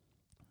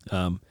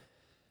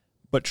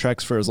 But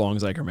Trex, for as long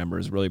as I can remember,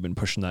 has really been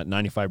pushing that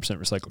 95%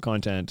 recycled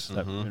content.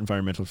 That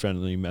environmental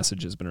friendly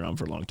message has been around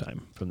for a long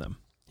time from them.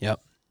 Yep.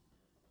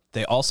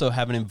 They also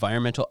have an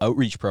environmental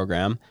outreach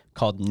program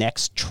called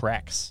Next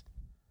Trex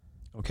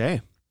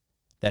Okay.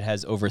 that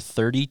has over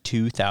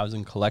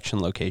 32,000 collection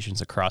locations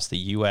across the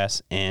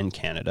U.S. and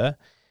Canada,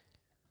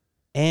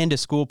 and a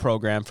school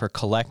program for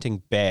collecting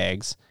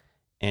bags.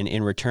 And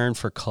in return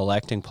for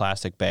collecting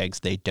plastic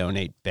bags, they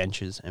donate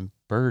benches and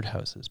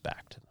birdhouses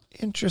back to them.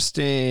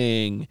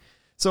 Interesting.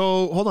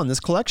 So hold on, this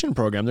collection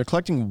program, they're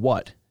collecting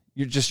what?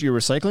 You're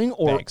recycling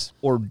or Bags.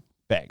 or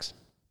Bags.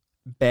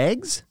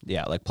 bags?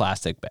 Yeah, like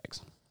plastic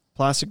bags.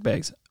 Plastic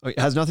bags. It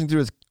has nothing to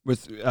do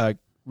with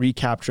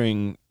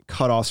recapturing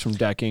cutoffs from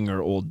decking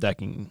or old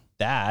decking.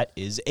 That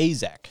is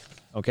AZEC.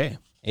 Okay.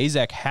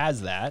 AZEC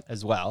has that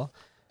as well.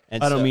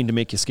 And I don't mean to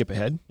make you skip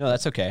ahead. No,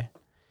 that's okay.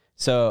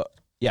 So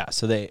yeah,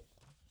 so they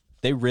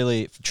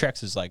really,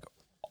 Trex is like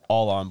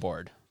all on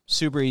board.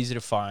 Super easy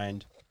to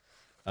find.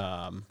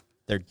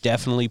 They're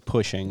definitely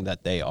pushing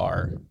that they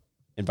are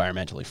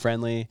environmentally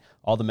friendly.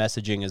 All the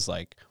messaging is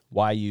like,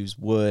 why use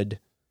wood?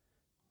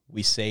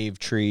 We save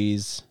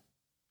trees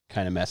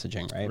kind of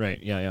messaging, right?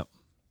 Right. Yeah.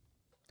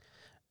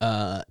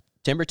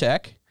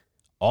 TimberTech,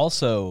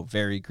 also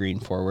very green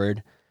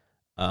forward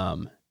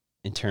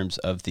in terms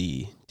of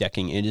the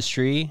decking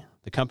industry.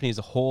 The company as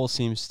a whole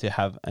seems to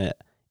have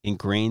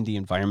ingrained the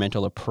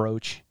environmental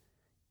approach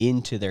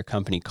into their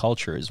company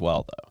culture as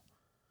well, though.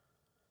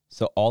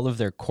 So all of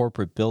their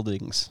corporate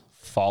buildings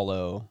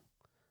follow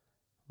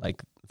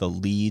like the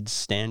LEED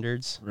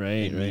standards.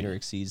 Right. It meet or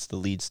exceeds the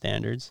LEED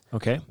standards,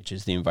 Okay. which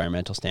is the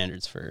environmental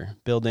standards for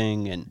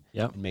building and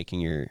Yep.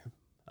 making your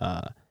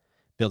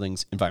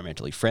buildings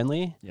environmentally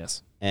friendly.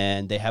 Yes.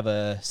 And they have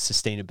a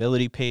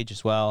sustainability page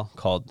as well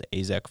called the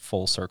AZEC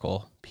Full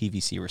Circle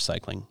PVC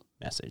Recycling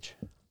Message.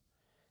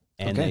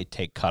 And Okay. they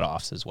take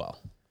cutoffs as well.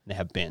 They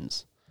have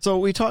bins. So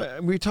we talked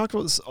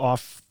about this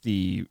off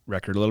the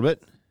record a little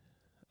bit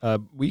a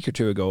week or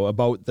two ago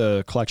about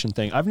the collection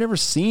thing. I've never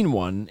seen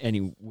one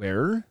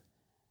anywhere,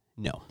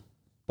 No.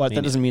 but Me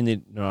that doesn't mean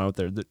they're not out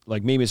there.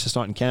 Like maybe it's just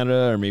not in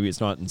Canada or maybe it's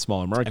not in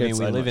smaller I markets.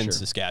 mean, we live not in sure.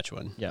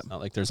 Saskatchewan. Yeah. It's not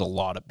like there's a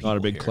lot of people Not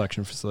a big here.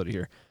 collection facility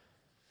here.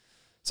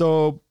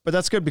 So, but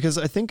that's good because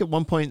I think at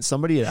one point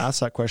somebody had asked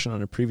that question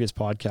on a previous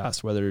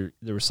podcast, whether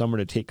there was somewhere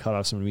to take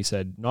cutoffs, and we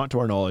said, not to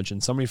our knowledge.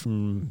 And somebody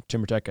from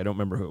TimberTech, I don't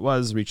remember who it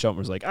was, reached out and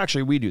was like,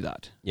 actually, we do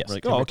that. Yes, We're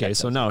like, TimberTech okay,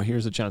 so does. now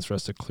here's a chance for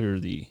us to clear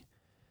the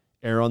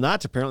air on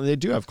that. Apparently they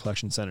do have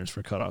collection centers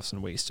for cutoffs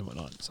and waste and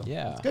whatnot. So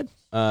Yeah. that's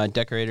good.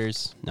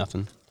 Decorators,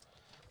 nothing.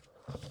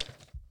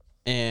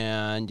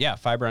 And yeah,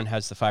 Fiberon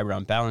has the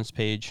Fiberon balance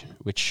page,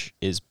 which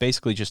is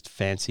basically just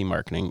fancy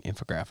marketing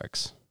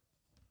infographics.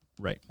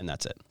 Right. And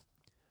that's it.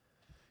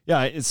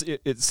 Yeah,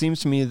 it seems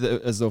to me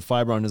that as though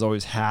Fiberon has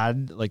always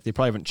had, like they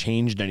probably haven't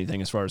changed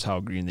anything as far as how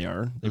green they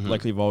are. They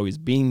likely have always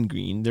been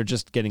green. They're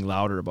just getting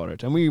louder about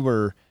it. And we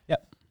were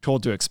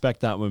told to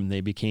expect that when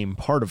they became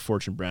part of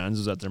Fortune Brands,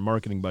 is that their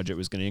marketing budget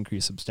was going to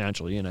increase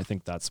substantially. And I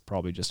think that's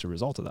probably just a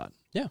result of that.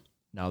 Yeah.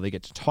 Now they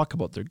get to talk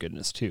about their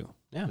goodness too.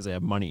 Yeah. Because they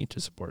have money to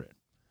support it.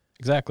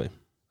 Exactly.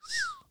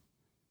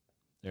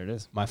 There it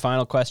is. My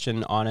final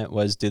question on it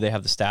was, do they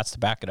have the stats to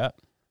back it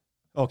up?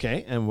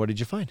 Okay. And what did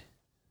you find?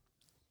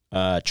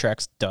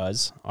 Trex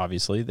does,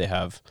 obviously. They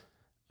have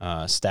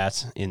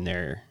stats in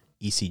their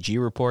ESG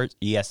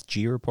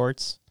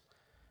reports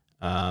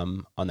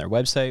on their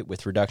website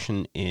with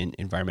reduction in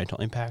environmental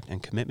impact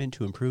and commitment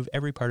to improve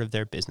every part of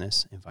their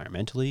business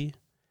environmentally.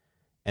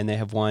 And they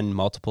have won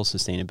multiple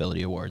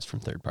sustainability awards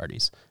from third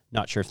parties.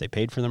 Not sure if they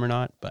paid for them or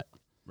not, but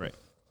Right.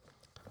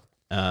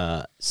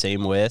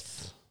 same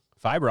with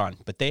Fiberon.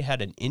 But they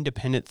had an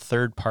independent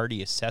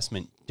third-party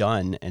assessment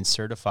done and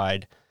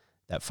certified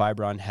that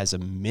Fiberon has a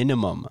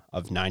minimum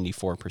of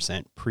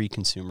 94%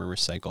 pre-consumer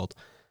recycled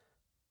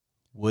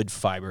wood,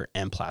 fiber,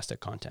 and plastic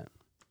content.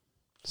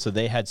 So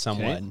they had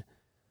someone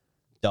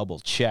double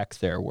check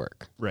their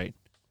work, Right.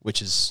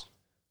 which is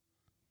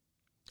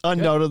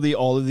Undoubtedly,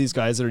 all of these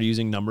guys that are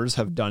using numbers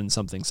have done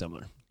something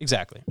similar.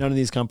 exactly. None of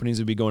these companies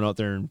would be going out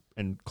there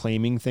and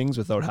claiming things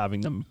without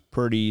having them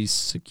pretty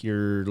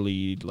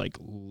securely like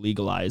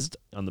legalized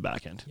on the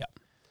back end. Yeah.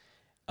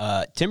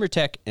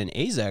 TimberTech and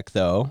AZEK,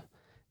 though,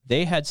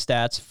 they had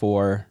stats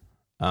for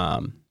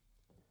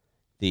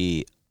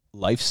the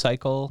life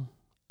cycle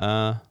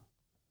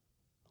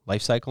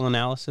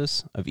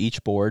analysis of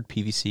each board,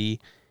 PVC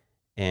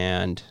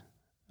and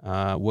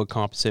wood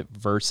composite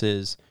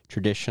versus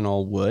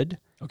traditional wood,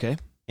 Okay.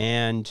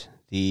 and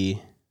the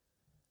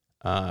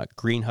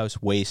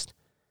greenhouse waste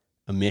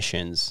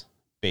emissions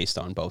based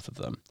on both of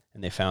them.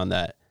 And they found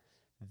that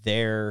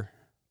their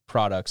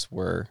products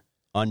were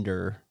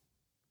under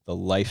the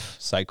life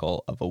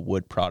cycle of a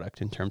wood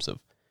product in terms of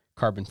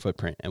carbon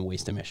footprint and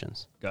waste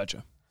emissions.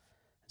 Gotcha.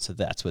 So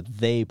that's what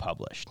they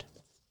published.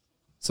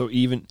 So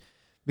even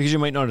because you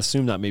might not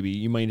assume that, maybe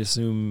you might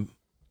assume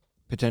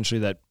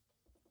potentially that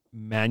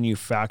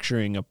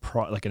manufacturing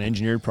like an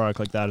engineered product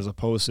like that, as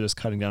opposed to just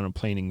cutting down and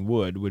planing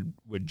wood, would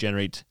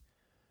generate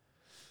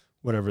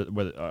whether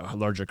a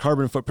larger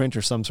carbon footprint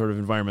or some sort of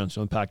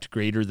environmental impact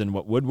greater than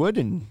what wood would.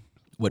 And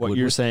what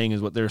you're saying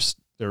is what their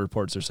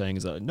reports are saying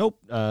is that nope,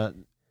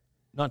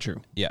 not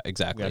true. Yeah,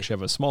 exactly. We actually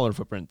have a smaller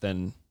footprint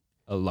than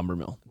a lumber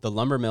mill. The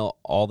lumber mill,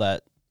 all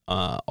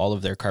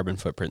of their carbon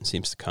footprint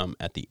seems to come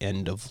at the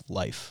end of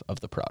life of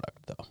the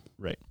product, though.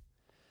 Right.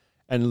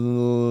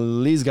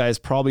 And these guys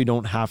probably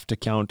don't have to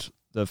count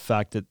the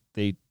fact that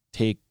they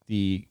take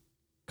the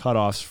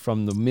cutoffs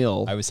from the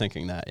mill, I was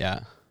thinking that,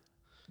 yeah.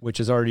 which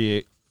is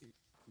already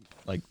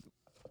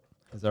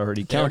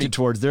counted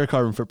towards their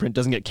carbon footprint,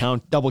 doesn't get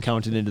double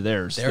counted into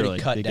theirs. They already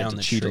like, cut they down get to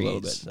the cheat trees, a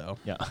little bit. so.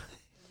 Yeah.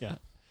 Yeah.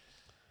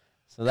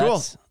 So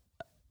that's,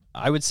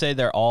 I would say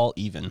they're all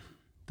even,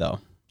 though.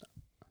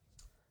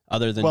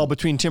 Other than,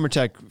 between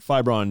TimberTech,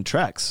 Fibron,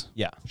 Trex.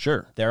 yeah,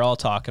 Sure. they're all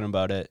talking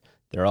about it.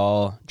 They're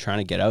all trying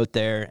to get out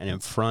there and in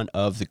front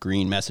of the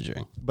green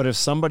messaging. But if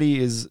somebody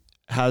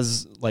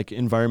has like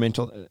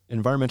environmental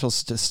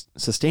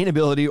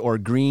sustainability or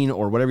green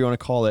or whatever you want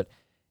to call it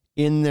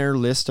in their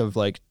list of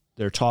like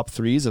their top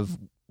threes of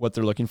what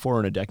they're looking for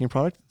in a decking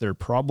product, they're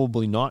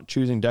probably not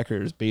choosing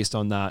Deckers based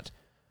on that.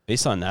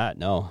 Based on that,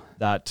 no.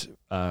 That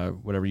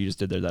whatever you just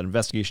did there, that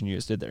investigation you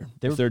just did there.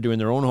 If they're doing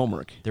their own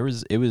homework.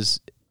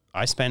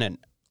 I spent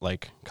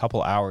like a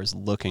couple hours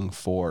looking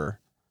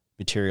for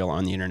material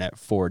on the internet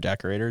for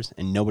decorators,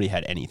 and nobody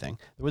had anything.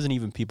 There wasn't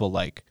even people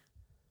like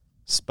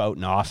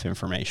spouting off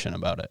information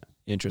about it.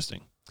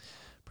 Interesting.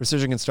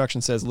 Precision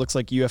Construction says, looks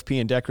like UFP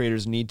and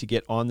decorators need to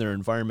get on their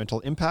environmental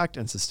impact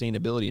and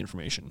sustainability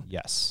information.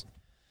 Yes.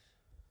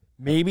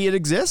 Maybe it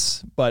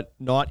exists, but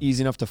not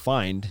easy enough to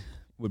find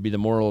would be the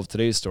moral of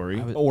today's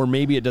story. Or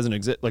maybe it doesn't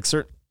exist.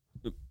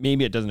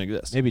 Maybe it doesn't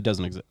exist. Maybe it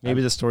doesn't exist.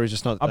 Maybe the story's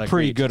just not I'm that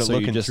pretty great, good at so you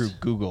looking just- through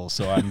Google,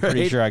 so I'm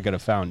pretty Right? sure I could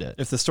have found it.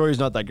 If the story's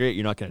not that great,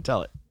 you're not going to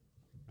tell it,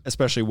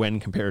 especially when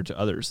compared to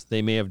others.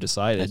 They may have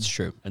decided. That's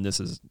true. And this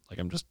is like,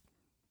 I'm just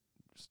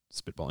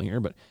spitballing here,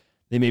 but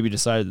they maybe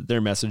decided that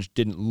their message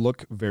didn't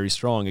look very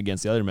strong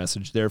against the other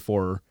message.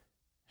 Therefore,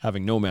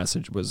 having no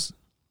message was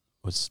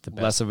the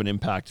best. less of an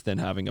impact than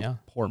having a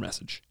poor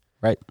message.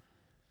 Right.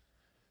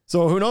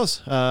 So who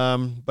knows?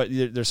 But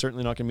they're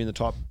certainly not going to be in the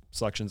top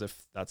selections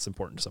if that's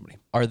important to somebody.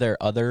 Are there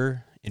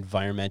other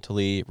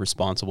environmentally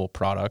responsible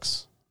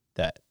products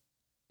that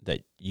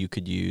you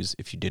could use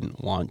if you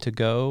didn't want to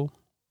go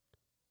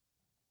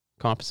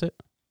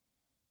composite?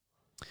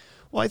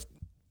 Well,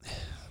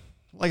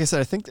 like I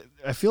said,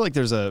 I feel like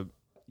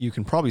you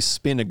can probably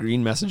spin a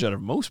green message out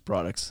of most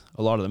products,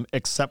 a lot of them,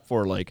 except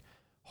for like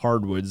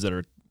hardwoods that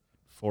are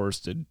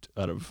forested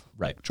out of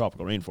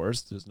tropical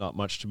rainforest. There's not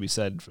much to be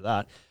said for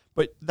that.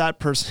 But that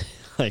person,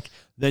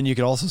 then you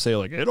could also say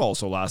it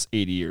also lasts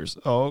 80 years.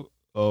 Oh,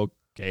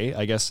 okay.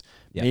 I guess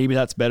maybe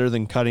that's better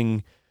than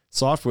cutting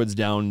softwoods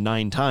down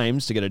 9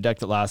 times to get a deck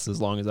that lasts as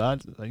long as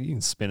that. You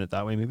can spin it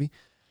that way maybe.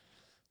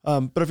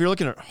 But if you're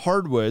looking at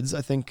hardwoods,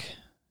 I think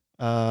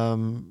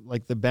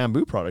like the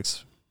bamboo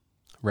products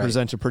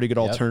present a pretty good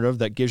alternative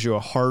that gives you a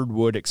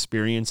hardwood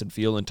experience and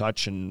feel and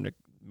touch and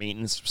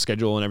maintenance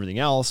schedule and everything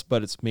else,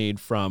 but it's made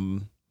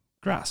from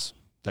grass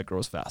that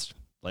grows fast.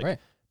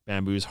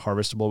 Bamboo is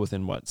harvestable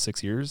within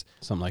 6 years?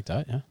 Something like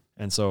that, yeah.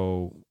 And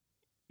so,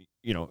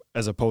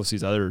 as opposed to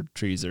these other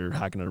trees that are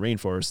hacking out of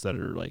rainforest that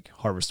are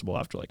harvestable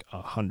after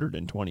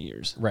 120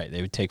 years. Right.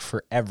 They would take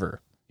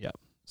forever. Yeah.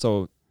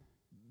 So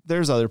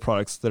there's other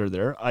products that are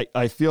there.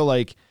 I feel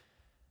like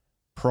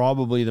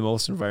probably the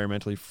most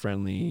environmentally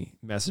friendly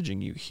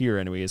messaging you hear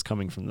anyway is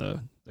coming from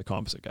the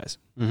composite guys.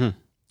 Mm-hmm.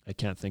 I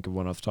can't think of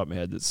one off the top of my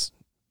head that's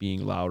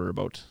being louder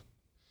about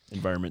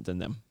environment than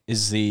them.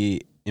 Is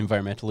the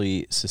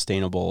environmentally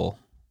sustainable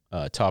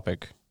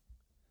topic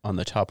on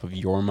the top of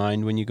your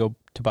mind when you go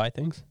to buy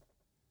things?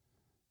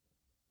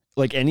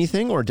 Like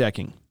anything or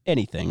decking?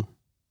 Anything,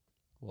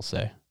 we'll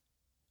say.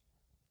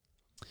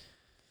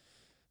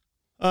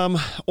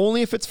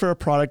 Only if it's for a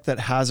product that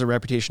has a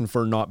reputation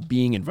for not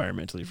being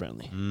environmentally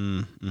friendly.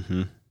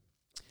 Mm-hmm.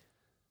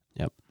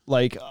 Yep.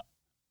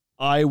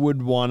 I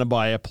would want to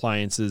buy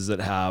appliances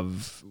that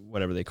have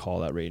whatever they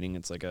call that rating.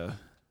 It's like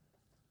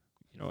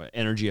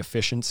energy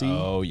efficiency.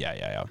 Oh,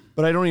 yeah.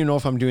 But I don't even know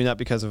if I'm doing that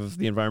because of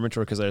the environment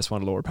or because I just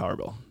want a lower power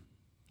bill,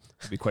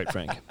 to be quite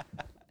frank.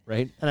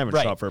 right? And I haven't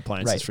Right. shopped for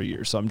appliances Right. for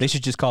years, so I'm They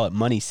should just call it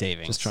money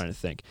savings. just trying to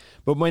think.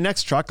 But my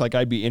next truck, like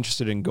I'd be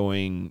interested in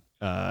going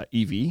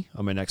EV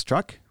on my next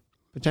truck,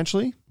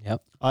 potentially.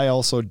 Yep. I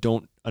also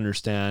don't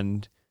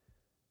understand.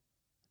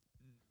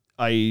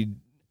 I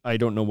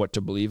don't know what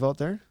to believe out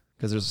there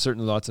because there's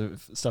certainly lots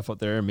of stuff out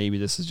there. Maybe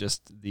this is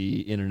just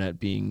the internet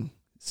being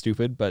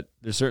stupid, but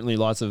there's certainly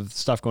lots of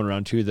stuff going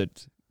around too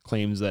that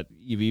claims that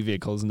EV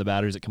vehicles and the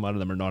batteries that come out of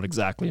them are not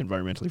exactly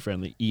environmentally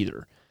friendly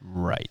either.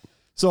 Right.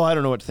 So I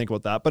don't know what to think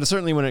about that. But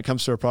certainly when it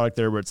comes to a product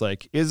there where it's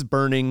like, is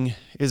burning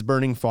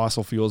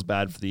fossil fuels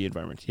bad for the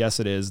environment? Yes,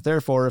 it is.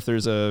 Therefore, if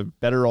there's a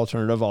better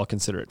alternative, I'll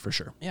consider it for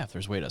sure. Yeah, if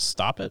there's a way to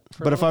stop it.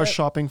 But if I was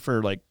shopping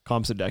for like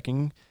composite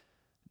decking,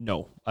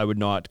 no, I would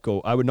not go.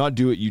 I would not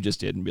do what you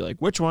just did and be like,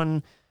 which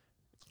one?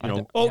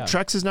 Yeah.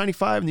 Trex is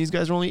 95 and these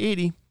guys are only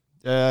 80.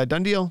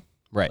 Done deal.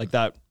 Right. Like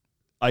that.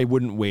 I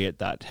wouldn't weigh it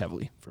that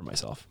heavily for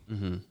myself.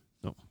 Mm-hmm.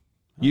 No.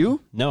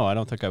 You? No, I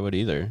don't think I would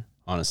either,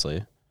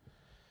 honestly.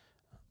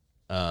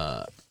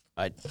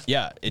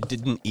 It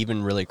didn't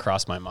even really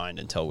cross my mind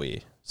until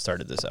we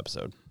started this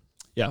episode.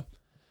 Yeah.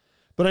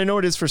 But I know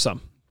it is for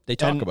some. They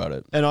talk about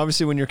it. And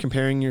obviously when you're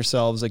comparing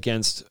yourselves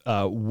against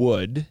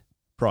wood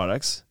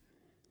products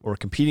or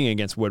competing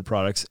against wood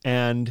products,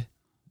 and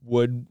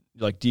wood,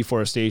 like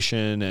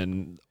deforestation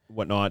and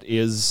whatnot,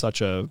 is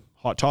such a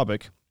hot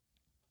topic,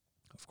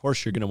 of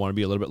course you're going to want to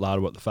be a little bit loud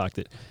about the fact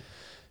that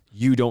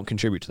you don't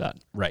contribute to that.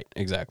 Right,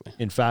 exactly.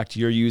 In fact,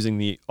 you're using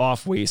the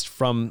off waste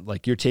from,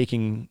 like, you're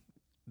taking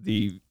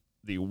the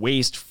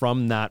waste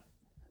from that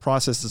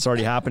process that's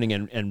already happening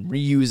and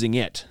reusing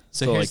it.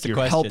 So So here's like the you're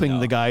question, helping though.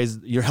 the guys,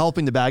 you're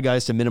helping the bad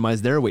guys to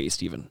minimize their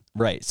waste even.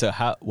 Right. So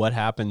what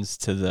happens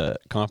to the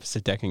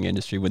composite decking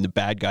industry when the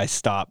bad guys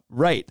stop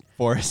Right.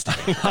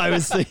 foresting? I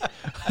was thinking,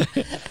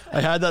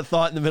 I had that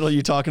thought in the middle of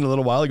you talking a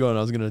little while ago and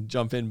I was going to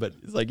jump in, but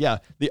it's like, yeah,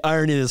 the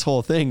irony of this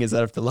whole thing is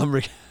that if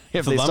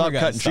they stop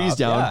cutting trees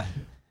down,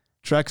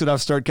 Trex would have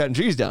to start cutting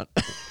trees down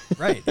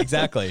Right,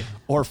 exactly.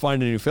 or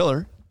find a new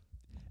filler.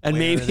 And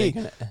Where are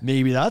they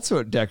maybe that's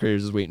what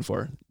Decorators is waiting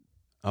for.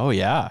 Oh,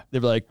 yeah. They'd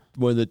be like,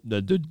 when the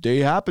day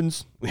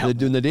happens, Yeah.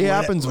 when the day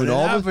happens, when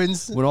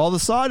when all the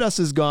sawdust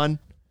is gone,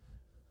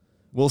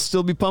 we'll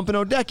still be pumping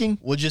out decking.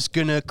 We're just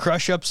going to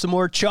crush up some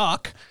more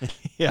chalk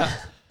Yeah.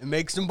 and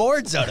make some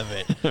boards out of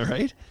it.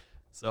 Right?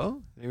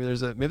 So maybe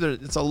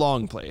it's a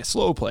long play, a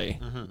slow play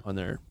on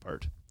their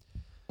part.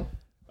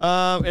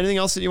 Anything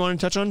else that you want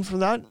to touch on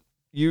from that?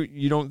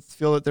 You don't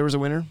feel that there was a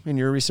winner in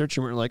your research?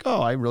 You weren't like, oh,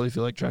 I really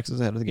feel like Trex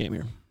is ahead of the game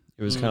here.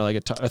 It was kind of like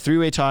a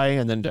three-way tie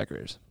and then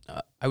Decorators.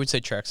 I would say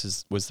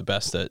Trex was the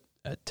best at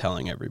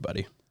telling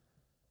everybody.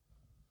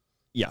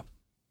 Yeah.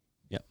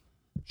 Yeah.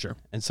 Sure.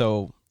 And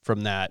so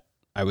from that,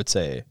 I would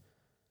say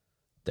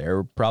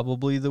they're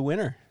probably the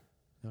winner,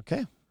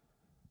 Okay.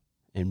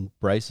 in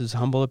Bryce's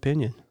humble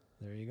opinion.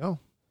 There you go.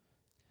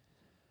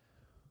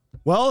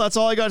 Well, that's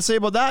all I got to say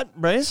about that,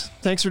 Bryce.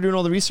 Thanks for doing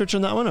all the research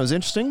on that one. It was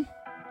interesting.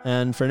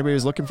 And for anybody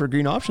who's looking for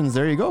green options,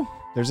 there you go.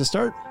 There's a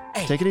start.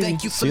 Hey, Take it easy.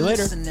 thank you for See you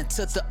later. listening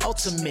to the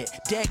Ultimate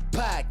Deck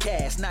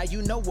Podcast. Now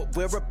you know what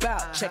we're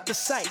about. Check the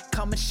site,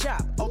 come and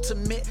shop.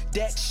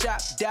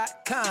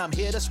 UltimateDeckShop.com.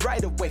 Hit us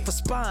right away for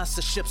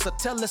sponsorships or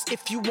tell us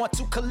if you want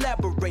to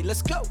collaborate.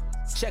 Let's go.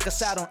 Check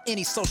us out on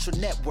any social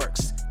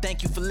networks.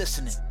 Thank you for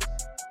listening.